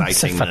very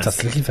exciting.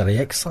 Fantastically very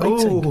exciting.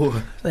 Ooh.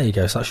 There you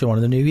go. So that's your one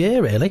of the new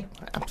year, really.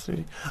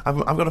 Absolutely. I've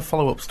got a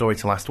follow-up story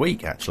to last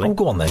week, actually. Oh,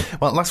 go on then.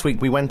 Well, last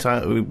week we went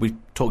out, we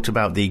talked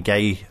about the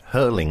gay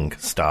hurling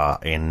star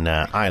in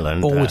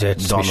Ireland. Oh, we did,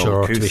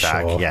 Donald to be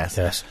Cusack, sure.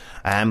 yes.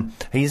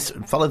 He's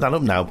followed that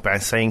up now by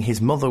saying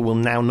his mother will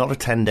now not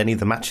attend any of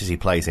the matches he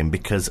plays in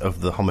because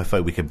of the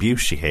homophobic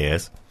abuse she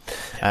hears.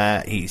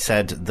 He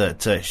said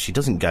that she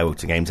doesn't go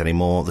to games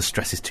anymore. The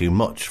stress is too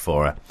much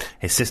for her.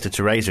 His sister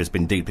Teresa has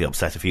been deeply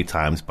upset a few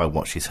times by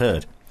what she's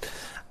heard.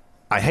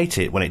 I hate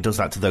it when it does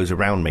that to those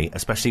around me,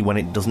 especially when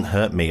it doesn't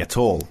hurt me at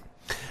all.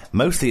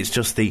 Mostly it's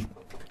just the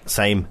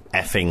same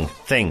effing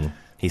thing,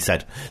 he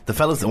said. The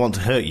fellas that want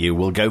to hurt you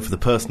will go for the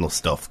personal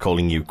stuff,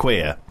 calling you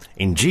queer.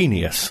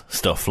 Ingenious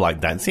stuff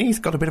like that. See, he's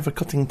got a bit of a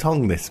cutting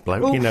tongue, this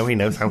bloke. Oof, you know, he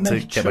knows how to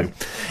get back.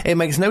 It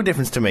makes no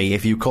difference to me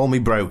if you call me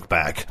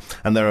Brokeback,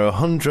 and there are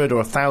 100 or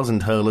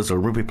 1,000 hurlers or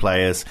rugby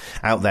players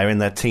out there in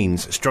their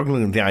teens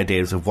struggling with the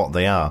ideas of what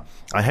they are.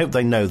 I hope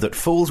they know that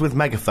fools with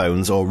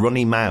megaphones or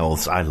runny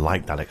mouths, I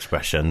like that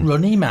expression.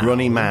 Runny mouths.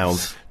 Runny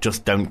mouths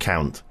just don't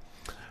count.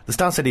 The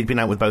star said he'd been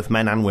out with both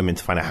men and women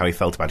to find out how he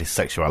felt about his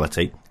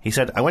sexuality. He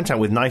said, I went out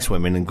with nice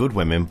women and good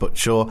women, but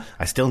sure,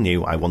 I still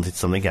knew I wanted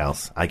something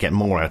else. I get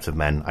more out of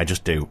men. I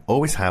just do.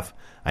 Always have.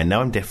 I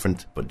know I'm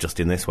different, but just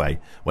in this way.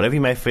 Whatever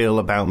you may feel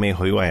about me or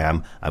who I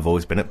am, I've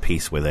always been at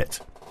peace with it.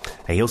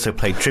 He also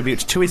played tribute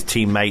to his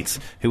teammates,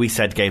 who he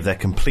said gave their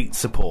complete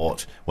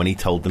support when he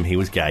told them he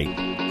was gay.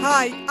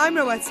 Hi, I'm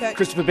Rowetta.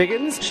 Christopher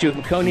Biggins, Stuart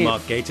McConey,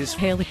 Mark Gatiss,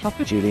 Hayley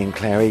Cropper. Julian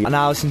Clary. And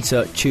I listen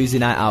to Tuesday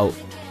Night Out.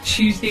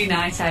 Tuesday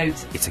Night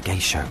Out. It's a gay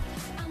show,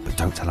 but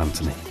don't tell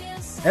Anthony.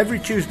 Every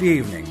Tuesday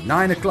evening,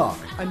 9 o'clock.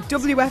 On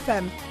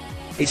WFM.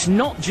 It's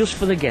not just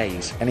for the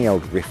gays. Any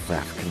old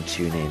riffraff can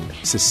tune in.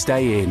 So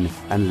stay in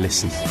and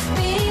listen.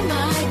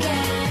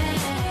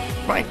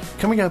 Right,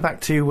 can we go back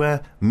to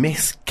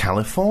Miss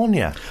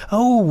California?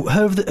 Oh,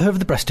 her of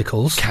the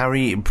breasticles.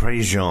 Carrie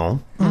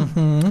Prejean.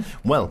 Mm-hmm.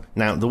 Well,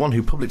 now, the one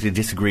who publicly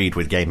disagreed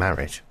with gay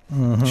marriage.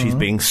 Mm-hmm. She's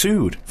being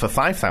sued for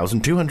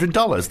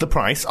 $5,200, the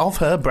price of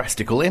her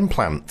breasticle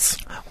implants.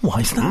 Why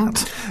is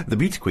that? The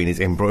beauty queen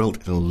is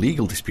embroiled in a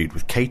legal dispute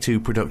with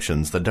K2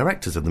 Productions, the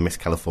directors of the Miss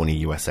California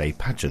USA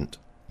pageant.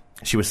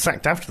 She was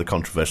sacked after the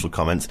controversial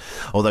comments,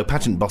 although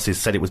pageant bosses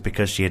said it was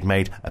because she had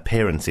made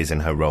appearances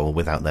in her role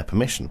without their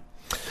permission.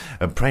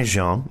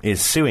 Prejean is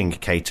suing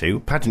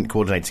K2, pageant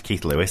coordinator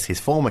Keith Lewis,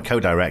 his former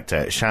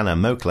co-director Shanna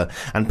Mokler,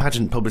 and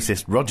pageant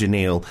publicist Roger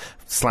Neal,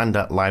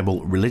 slander,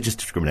 libel, religious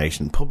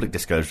discrimination, public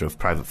disclosure of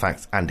private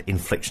facts, and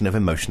infliction of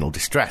emotional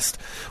distress.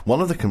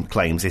 One of the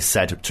claims is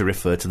said to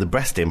refer to the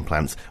breast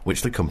implants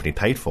which the company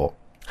paid for.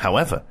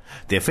 However,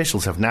 the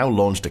officials have now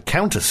launched a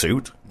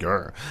countersuit,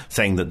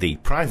 saying that the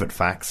private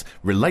facts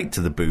relate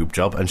to the boob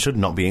job and should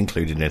not be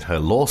included in her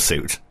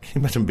lawsuit. Can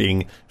you imagine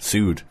being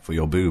sued for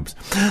your boobs?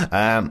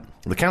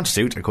 The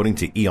countersuit, according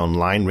to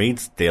E-Online,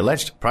 reads, the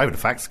alleged private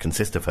facts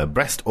consist of her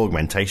breast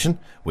augmentation,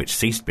 which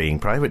ceased being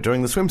private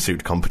during the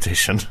swimsuit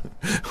competition,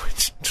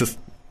 which just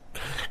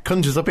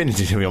conjures up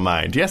images in your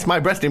mind. Yes, my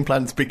breast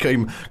implants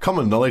became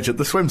common knowledge at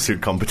the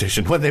swimsuit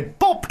competition when they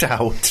popped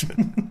out.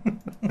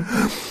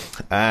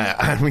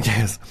 And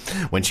yes,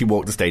 when she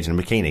walked the stage in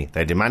a bikini,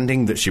 they're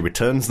demanding that she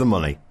returns the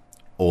money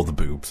or the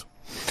boobs.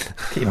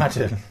 Can you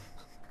imagine?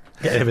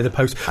 Get over the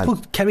post. Well,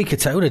 Kerry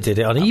Katona did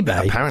it on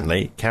eBay.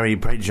 Apparently, Carrie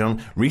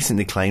Prejean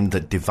recently claimed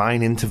that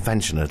divine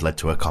intervention had led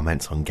to her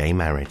comments on gay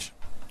marriage.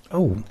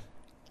 Oh.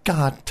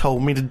 God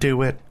told me to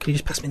do it. Can you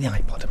just pass me the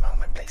iPod a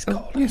moment, please,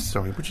 Colin? Oh, yes,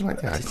 sorry. Would you like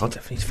the iPod?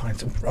 Definitely find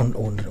some... I've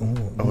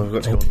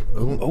got to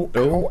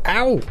go...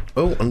 Ow!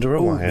 Oh, under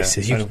a wire. This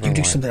is, you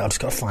do something, I've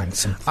just got to find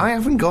something. I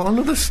haven't got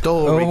another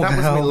story. Oh, that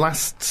was hell. my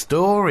last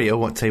story.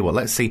 Oh, I'll tell you what,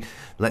 let's see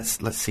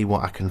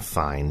what I can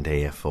find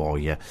here for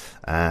you.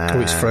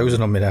 It's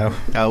frozen on me now.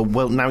 Oh,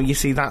 well, now, you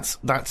see, that's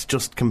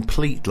just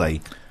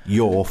completely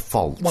your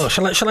fault. Well,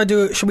 shall we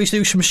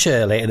do some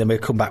Shirley and then we'll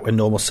come back when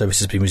normal service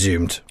has been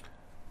resumed?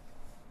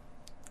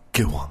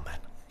 Go on, then.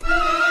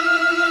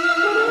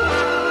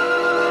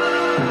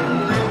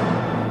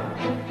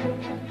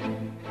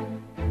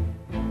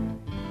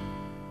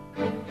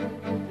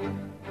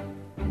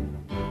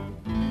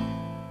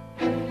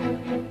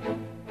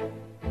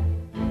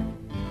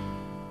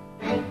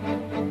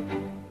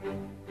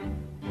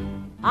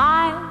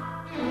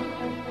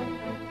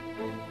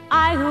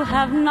 I who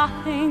have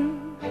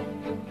nothing,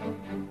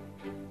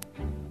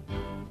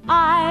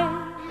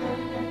 I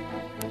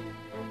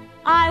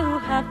who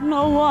have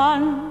no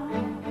one,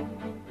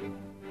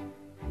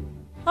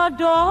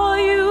 adore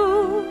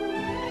you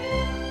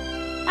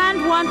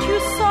and want you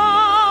so.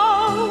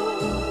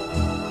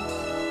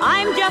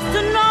 I'm just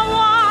a no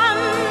one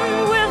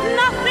with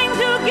nothing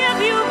to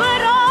give you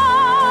but all.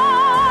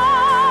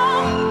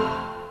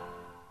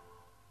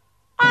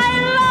 I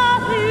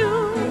love you.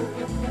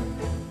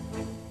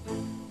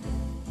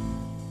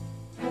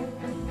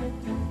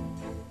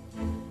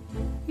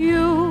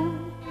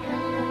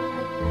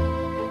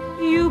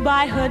 You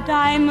buy her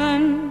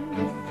diamonds,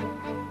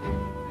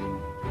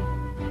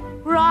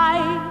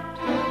 bright,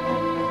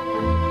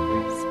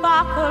 sparkling.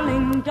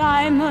 sparkling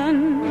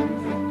diamonds.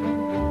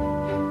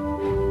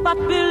 But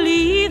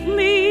believe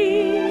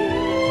me,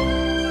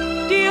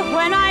 dear,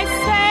 when I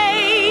say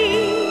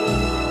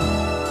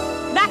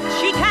that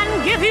she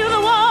can give you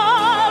the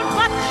world,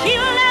 but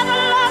she'll never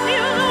love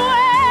you the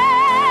way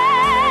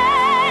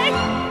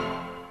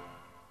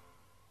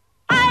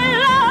I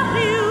love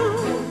you.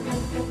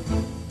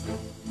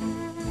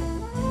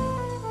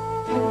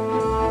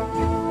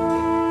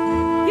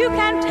 You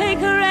can take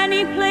her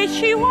any place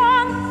she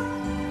wants,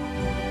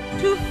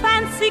 to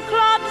fancy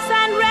clubs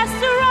and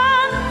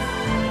restaurants,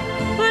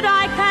 but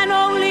I can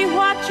only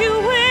watch you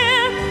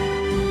with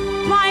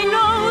my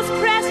nose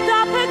pressed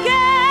up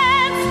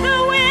against the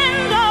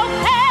window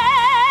pane.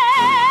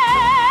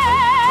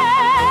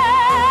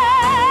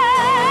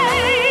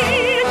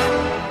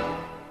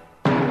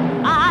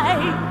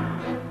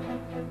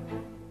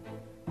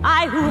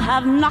 I who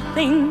have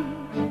nothing,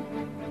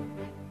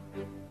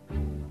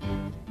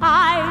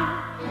 I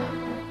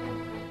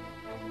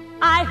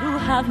who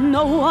have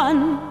no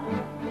one,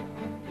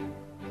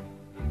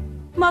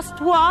 must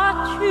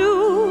watch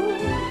you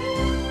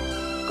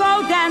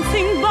go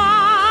dancing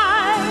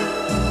by,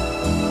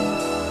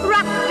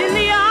 wrapped in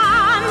the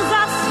arms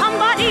of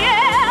somebody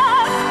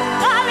else,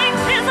 darling,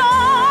 'tis I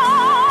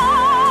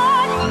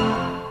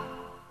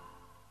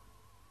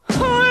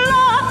who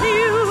love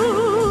you.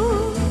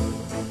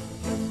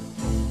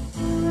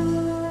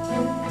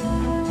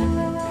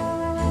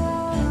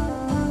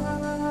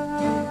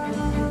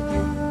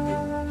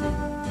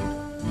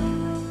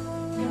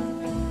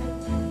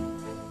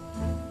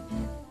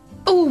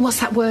 Oh, what's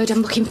that word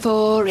I'm looking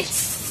for?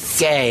 It's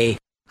Gay.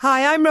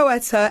 Hi, I'm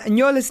Rowetta, and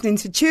you're listening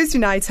to Tuesday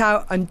Night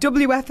Out on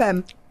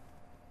WFM.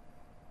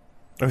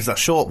 Or is that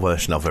short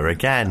version of her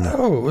again?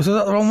 Oh, was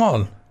that the wrong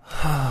one?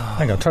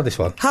 Hang on, try this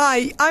one.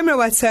 Hi, I'm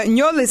Rowetta, and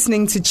you're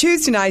listening to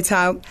Tuesday Night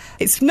Out.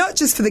 It's not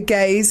just for the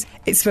gays,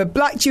 it's for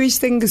black Jewish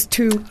thingers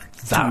too.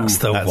 That's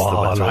the one. better I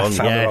one, found the wrong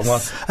one.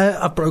 yes.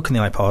 I've broken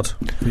the iPod.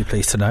 Be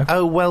pleased to know.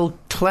 Oh, well,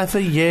 clever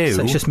you.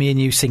 So it's just me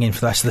and you singing for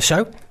the rest of the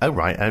show. Oh,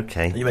 right,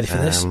 okay. Are you ready for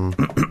this?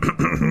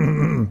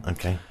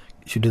 Okay.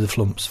 You should do the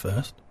flumps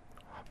first.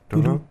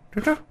 And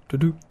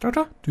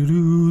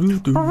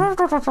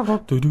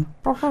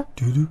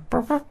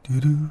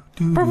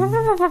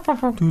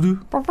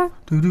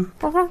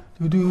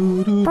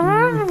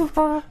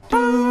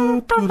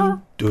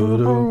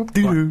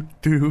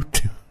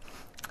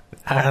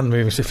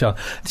moving swiftly on.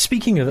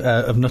 Speaking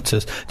of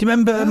nutters, do you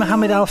remember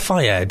Mohammed Al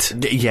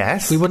Fayed?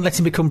 Yes. We wouldn't let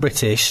him become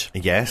British.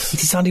 Yes. He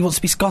decided he wants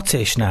to be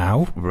Scottish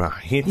now.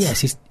 Right.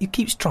 Yes, he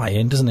keeps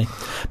trying, doesn't he?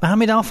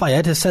 Mohammed Al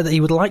Fayed has said that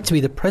he would like to be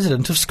the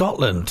President of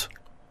Scotland.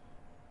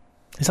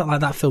 Is that like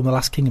that film, The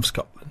Last King of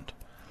Scotland?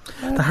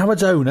 The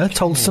Harrods owner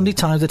told Sunday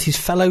Times that his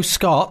fellow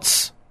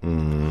Scots...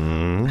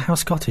 How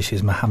Scottish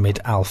is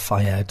Mohammed Al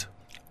Fayed?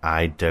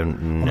 I don't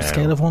know. On a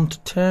scale of 1 to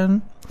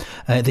 10...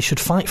 they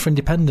should fight for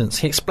independence.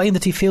 He explained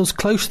that he feels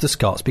close to the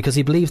Scots because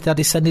he believes they are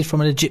descended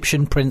from an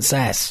Egyptian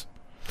princess.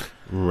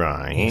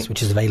 Right. Yes,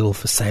 which is available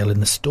for sale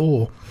in the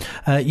store.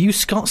 You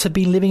Scots have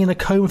been living in a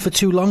coma for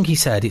too long, he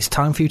said. It's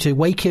time for you to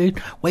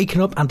waken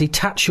up and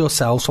detach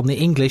yourselves from the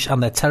English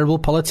and their terrible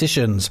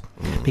politicians.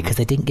 Because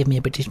they didn't give me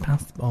a British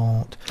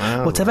passport.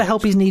 Oh, Whatever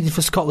help is needed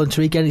for Scotland to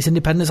regain its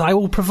independence, I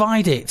will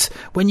provide it.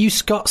 When you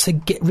Scots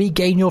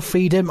regain your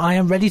freedom, I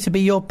am ready to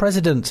be your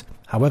president.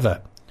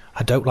 However,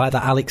 I don't like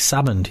that Alex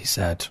Salmond, he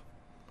said.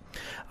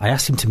 I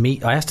asked to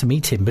meet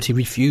him, but he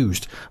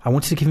refused. I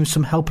wanted to give him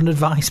some help and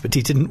advice, but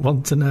he didn't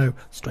want to know.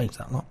 Strange,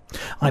 that lot.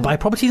 I buy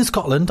property in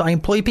Scotland. I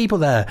employ people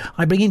there.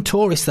 I bring in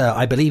tourists there.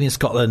 I believe in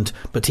Scotland,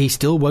 but he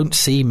still won't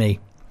see me.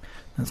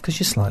 That's because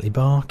you're slightly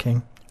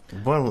barking.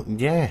 Well,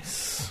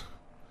 yes.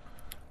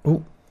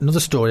 Oh, another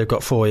story I've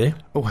got for you.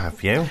 Oh,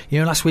 have you? You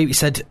know, last week we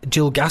said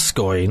Jill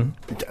Gascoigne...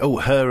 Oh,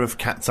 her of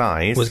Cat's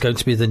Eyes. ...was going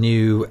to be the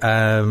new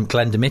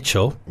Glenda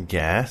Mitchell.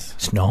 Yes.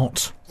 It's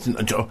not.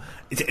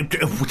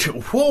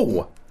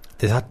 Whoa!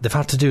 They've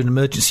had to do an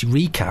emergency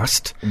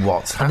recast.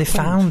 What's happened? And they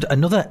found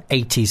another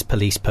 80s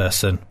police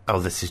person.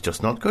 Oh, this is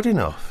just not good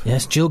enough.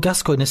 Yes, Jill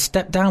Gascoigne has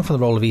stepped down from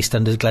the role of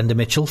EastEnders Glenda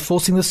Mitchell,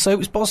 forcing the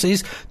soap's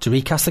bosses to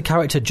recast the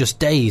character just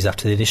days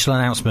after the initial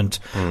announcement.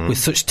 With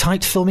such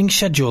tight filming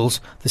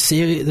schedules, the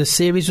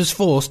series was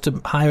forced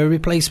to hire a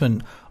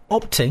replacement,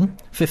 opting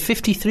for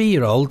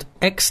 53-year-old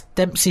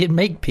ex-Dempsey and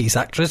Makepeace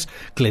actress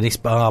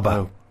Glynis Barber.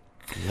 Oh.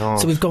 God.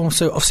 So we've gone.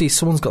 So obviously,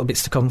 someone's got a bit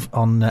stuck on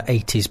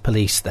 80s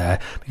police there,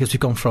 because we've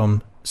gone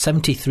from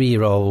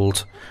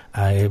 73-year-old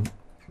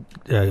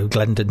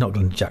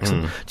Glenda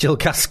Jackson, Jill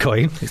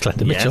Gascoigne, it's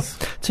Glenda Mitchell,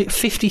 to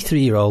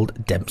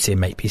 53-year-old Dempsey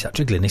and Makepeace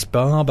actor Glynis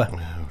Barber.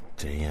 Oh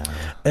dear.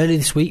 Earlier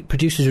this week,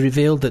 producers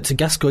revealed that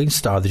Gascoigne,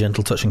 star of The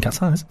Gentle Touch and Cat's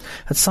Eyes,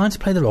 had signed to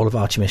play the role of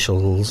Archie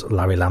Mitchell's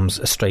Larry Lamb's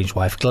estranged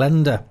wife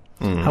Glenda.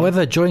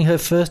 However, during her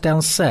first day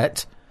on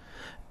set,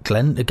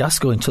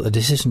 Gascoigne took the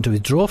decision to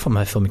withdraw from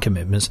her filming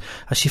commitments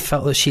as she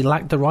felt that she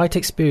lacked the right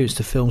experience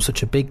to film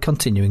such a big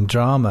continuing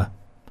drama.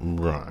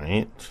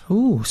 Right.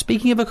 Ooh,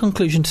 speaking of her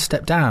conclusion to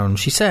step down,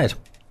 she said,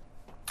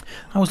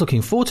 I was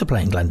looking forward to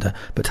playing Glenda,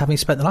 but having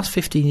spent the last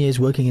 15 years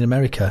working in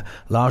America,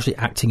 largely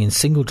acting in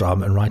single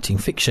drama and writing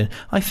fiction,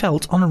 I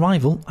felt, on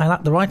arrival, I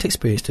lacked the right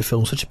experience to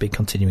film such a big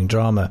continuing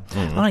drama.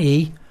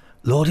 I.e.,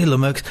 Lordy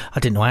Lummox, I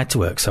didn't know I had to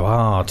work so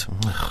hard.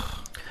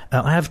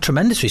 I have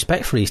tremendous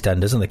respect for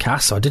EastEnders and the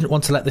cast, so I didn't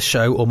want to let the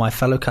show or my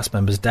fellow cast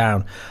members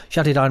down. She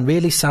added, I'm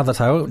really sad that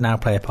I won't now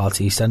play a part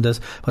of EastEnders,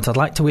 but I'd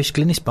like to wish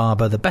Glynis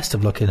Barber the best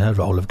of luck in her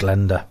role of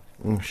Glenda.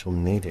 She'll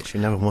need it. She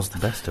never was the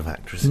best of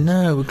actresses.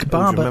 No, I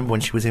Barber... remember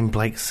when she was in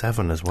Blake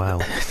 7 as well.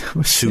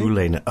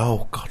 Sulin.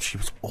 Oh, God, she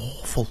was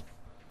awful.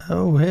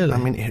 Oh, really? I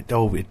mean,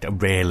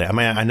 really. I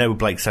mean, I know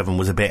Blake 7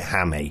 was a bit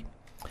hammy.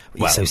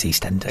 Well, so's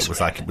EastEnders. It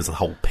was like it was a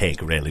whole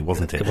pig, really,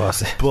 wasn't it? It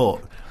was. But,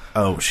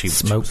 she was...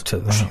 Smoked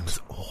at that. She was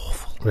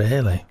awful.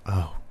 Really?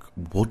 Oh,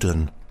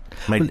 wooden.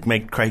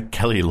 Made Craig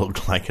Kelly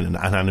look like an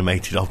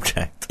animated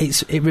object.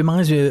 It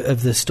reminds me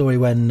of the story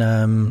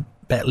when...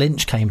 Bette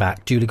Lynch came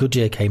back, Julie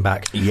Goodyear came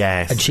back.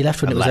 Yes. And she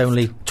left when it was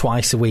only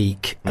twice a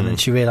week. And then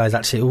she realised,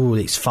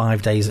 actually, it's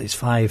 5 days, it's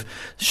 5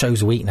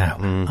 shows a week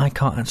now. I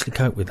can't actually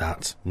cope with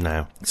that.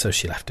 No. So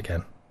she left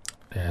again.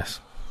 Yes.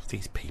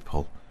 These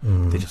people,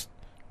 they just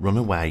run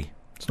away.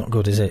 It's not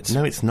good, is it?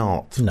 No, it's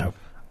not. No.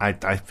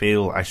 I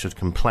feel I should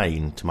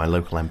complain to my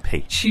local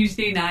MP.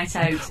 Tuesday night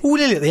out. Oh,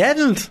 nearly at the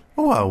end.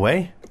 Oh, are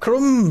we?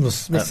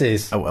 Crumbs,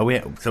 missus. Are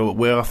we? So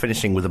we are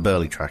finishing with a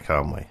Burley track,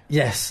 aren't we?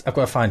 Yes, I've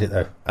got to find it,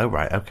 though. Oh,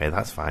 right, okay,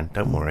 that's fine.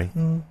 Don't worry.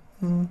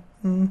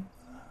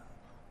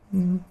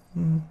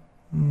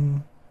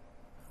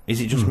 Is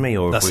it just me,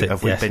 or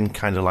have we been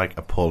kind of like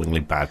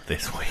appallingly bad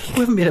this week? We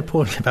haven't been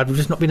appallingly bad, we've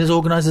just not been as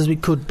organised as we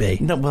could be.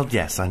 No, well,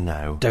 yes, I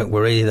know. Don't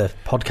worry, the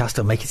podcast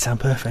will make it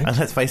sound perfect. And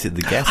let's face it,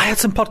 the guest... I had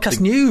some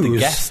podcast news. The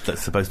guest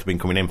that's supposed to have been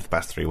coming in for the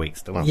past 3 weeks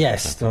still hasn't.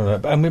 Yes,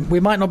 and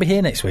we might not be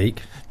here next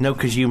week. No,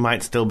 because you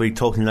might still be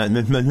talking like... I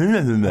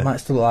might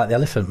still look like the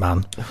Elephant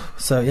Man.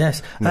 So,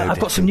 yes. I've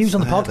got some news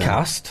on the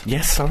podcast.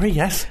 Yes, sorry,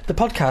 yes. The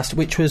podcast,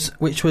 which was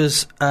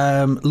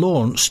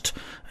launched...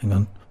 Hang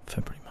on.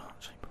 February,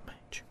 March, April, May,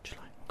 June,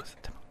 July, August,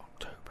 September,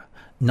 October.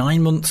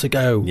 9 months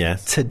ago.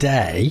 Yes.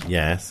 Today.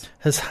 Yes.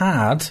 Has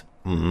had...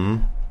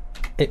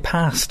 It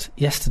passed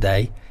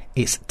yesterday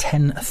its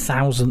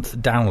 10,000th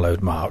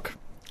download mark.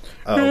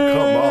 Oh, come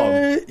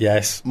on.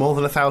 Yes. More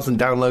than 1,000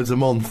 downloads a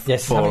month.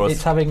 Yes, for us.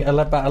 It's having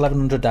about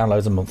 1,100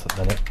 downloads a month at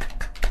the minute.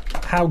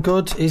 How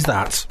good is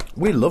that?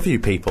 We love you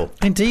people.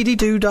 Indeedy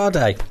do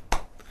Darday.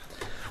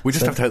 We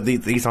just have to hope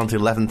these aren't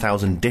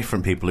 11,000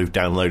 different people who've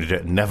downloaded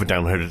it and never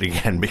downloaded it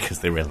again because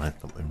they realise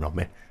something wrong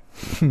with me.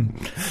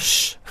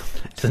 Shh!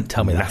 Doesn't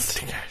tell me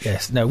Nasty that. cash.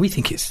 Yes, no. We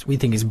think it's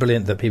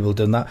brilliant that people have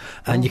done that,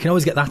 and you can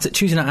always get that at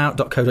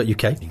tuesdaynightout.co.uk. You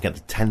can get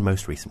the 10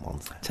 most recent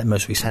ones. 10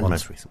 most recent ones.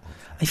 Most recent ones.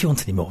 If you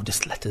want any more,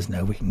 just let us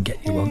know. We can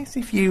get you one. Yes,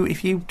 if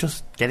you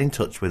just get in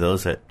touch with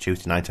us at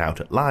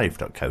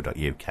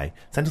tuesdaynightout@live.co.uk,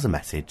 send us a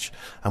message,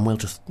 and we'll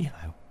just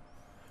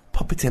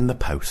pop it in the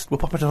post. We'll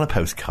pop it on a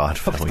postcard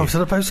for you. Pop it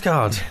on a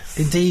postcard. Yes.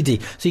 Indeedy.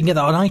 So you can get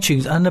that on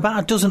iTunes, and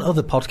about a dozen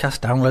other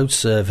podcast download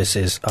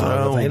services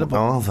are available.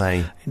 Are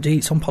they? Indeed.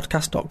 It's on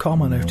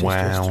podcast.com, I noticed.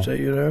 Wow. Just,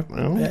 yeah.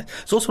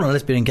 It's also on a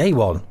lesbian and gay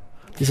one.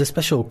 There's a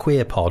special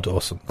queer pod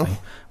or something.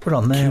 Put it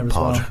on there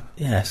Q-pod. as well.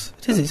 Yes.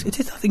 It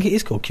is. I think it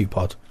is called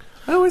Q-pod.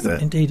 Oh, is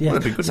it? Indeed, yeah.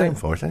 Well, that'd be a good name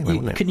for it anyway,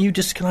 wouldn't it? You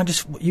just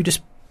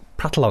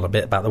prattle on a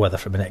bit about the weather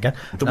for a minute again.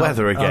 The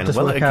weather again.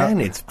 Well, again,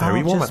 it's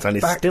very warm outside.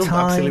 It's still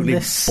absolutely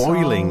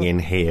boiling in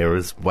here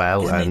as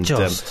well. And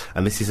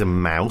this is a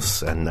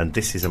mouse, and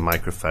this is a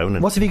microphone.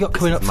 And what have you got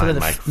coming up for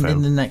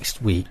in the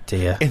next week,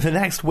 dear? In the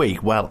next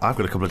week, well, I've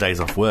got a couple of days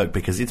off work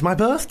because it's my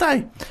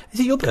birthday. Is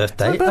it your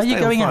birthday? Are you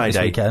going out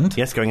this weekend?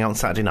 Yes, going out on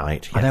Saturday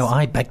night. Yes. I know,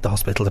 I begged the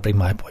hospital to bring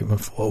my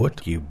appointment forward.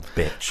 You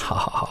bitch.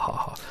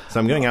 So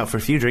I'm going out for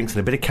a few drinks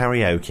and a bit of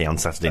karaoke on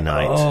Saturday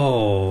night.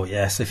 Oh,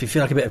 yes. If you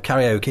feel like a bit of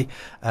karaoke,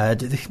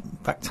 the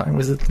back time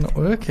was not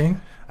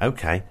working.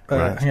 Okay,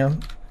 right. Hang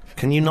on.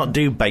 Can you not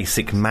do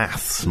basic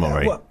maths,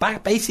 Maury? What,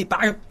 basic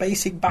backward...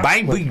 Basic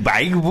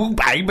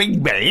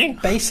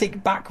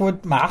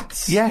backward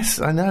maths? Yes,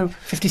 I know.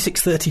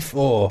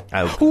 5634.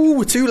 Oh. Ooh,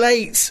 we're too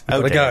late.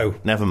 We've got to go.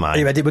 Never mind. Are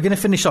you ready? We're going to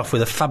finish off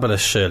with a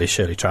fabulous Shirley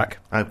track.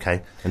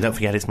 Okay. And don't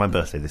forget, it's my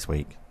birthday this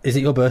week. Is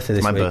it your birthday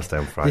this week? It's my birthday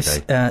on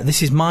Friday.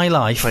 This is My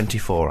Life.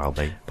 24 I'll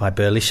be. By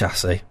Burley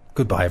Chassis.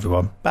 Goodbye,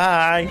 everyone.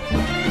 Bye.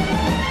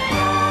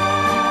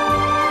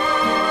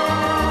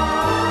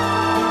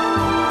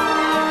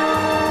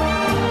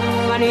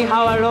 Funny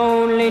how a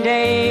lonely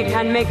day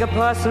can make a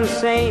person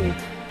say,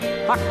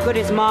 what good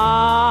is my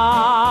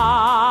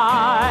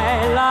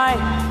life?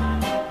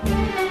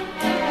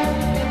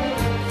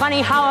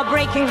 Funny how a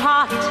breaking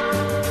heart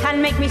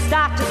can make me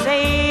start to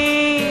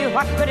say,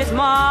 what good is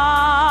my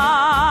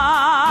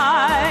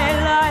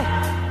life?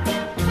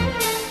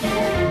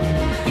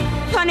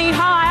 Funny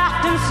how I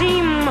often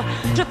seem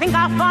to think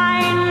I'll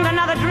find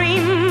another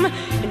dream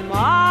in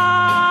my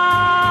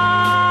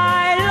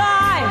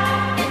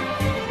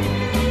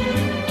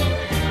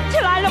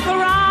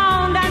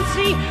around and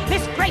see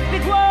this great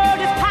big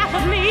world is part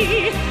of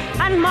me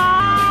and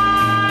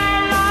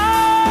my life.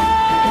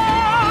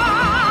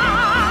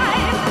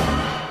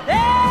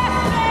 This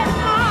is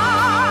my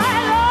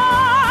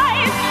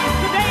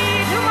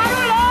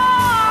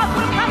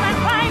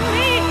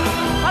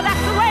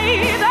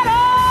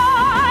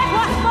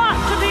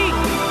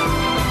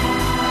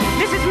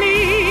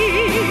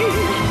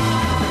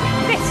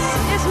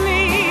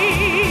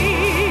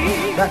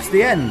that's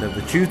the end of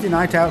the Tuesday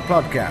Night Out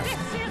podcast.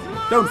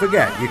 Don't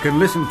forget, you can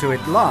listen to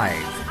it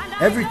live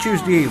every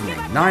Tuesday evening,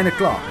 9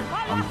 o'clock,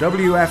 on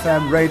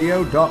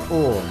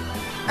wfmradio.org,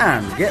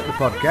 and get the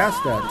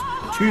podcast at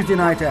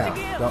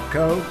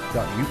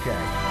tuesdaynightout.co.uk.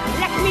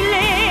 Let me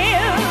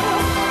live.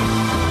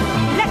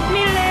 Let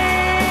me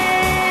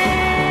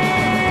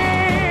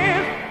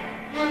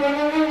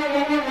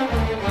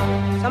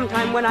live.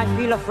 Sometime when I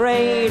feel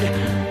afraid,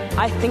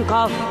 I think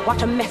of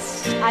what a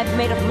mess I've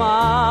made of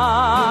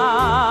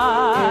my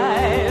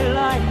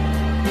life.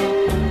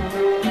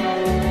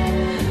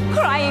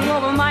 Crying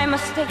over my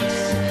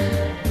mistakes,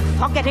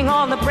 forgetting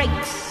all the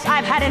breaks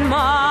I've had in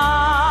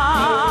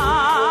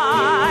my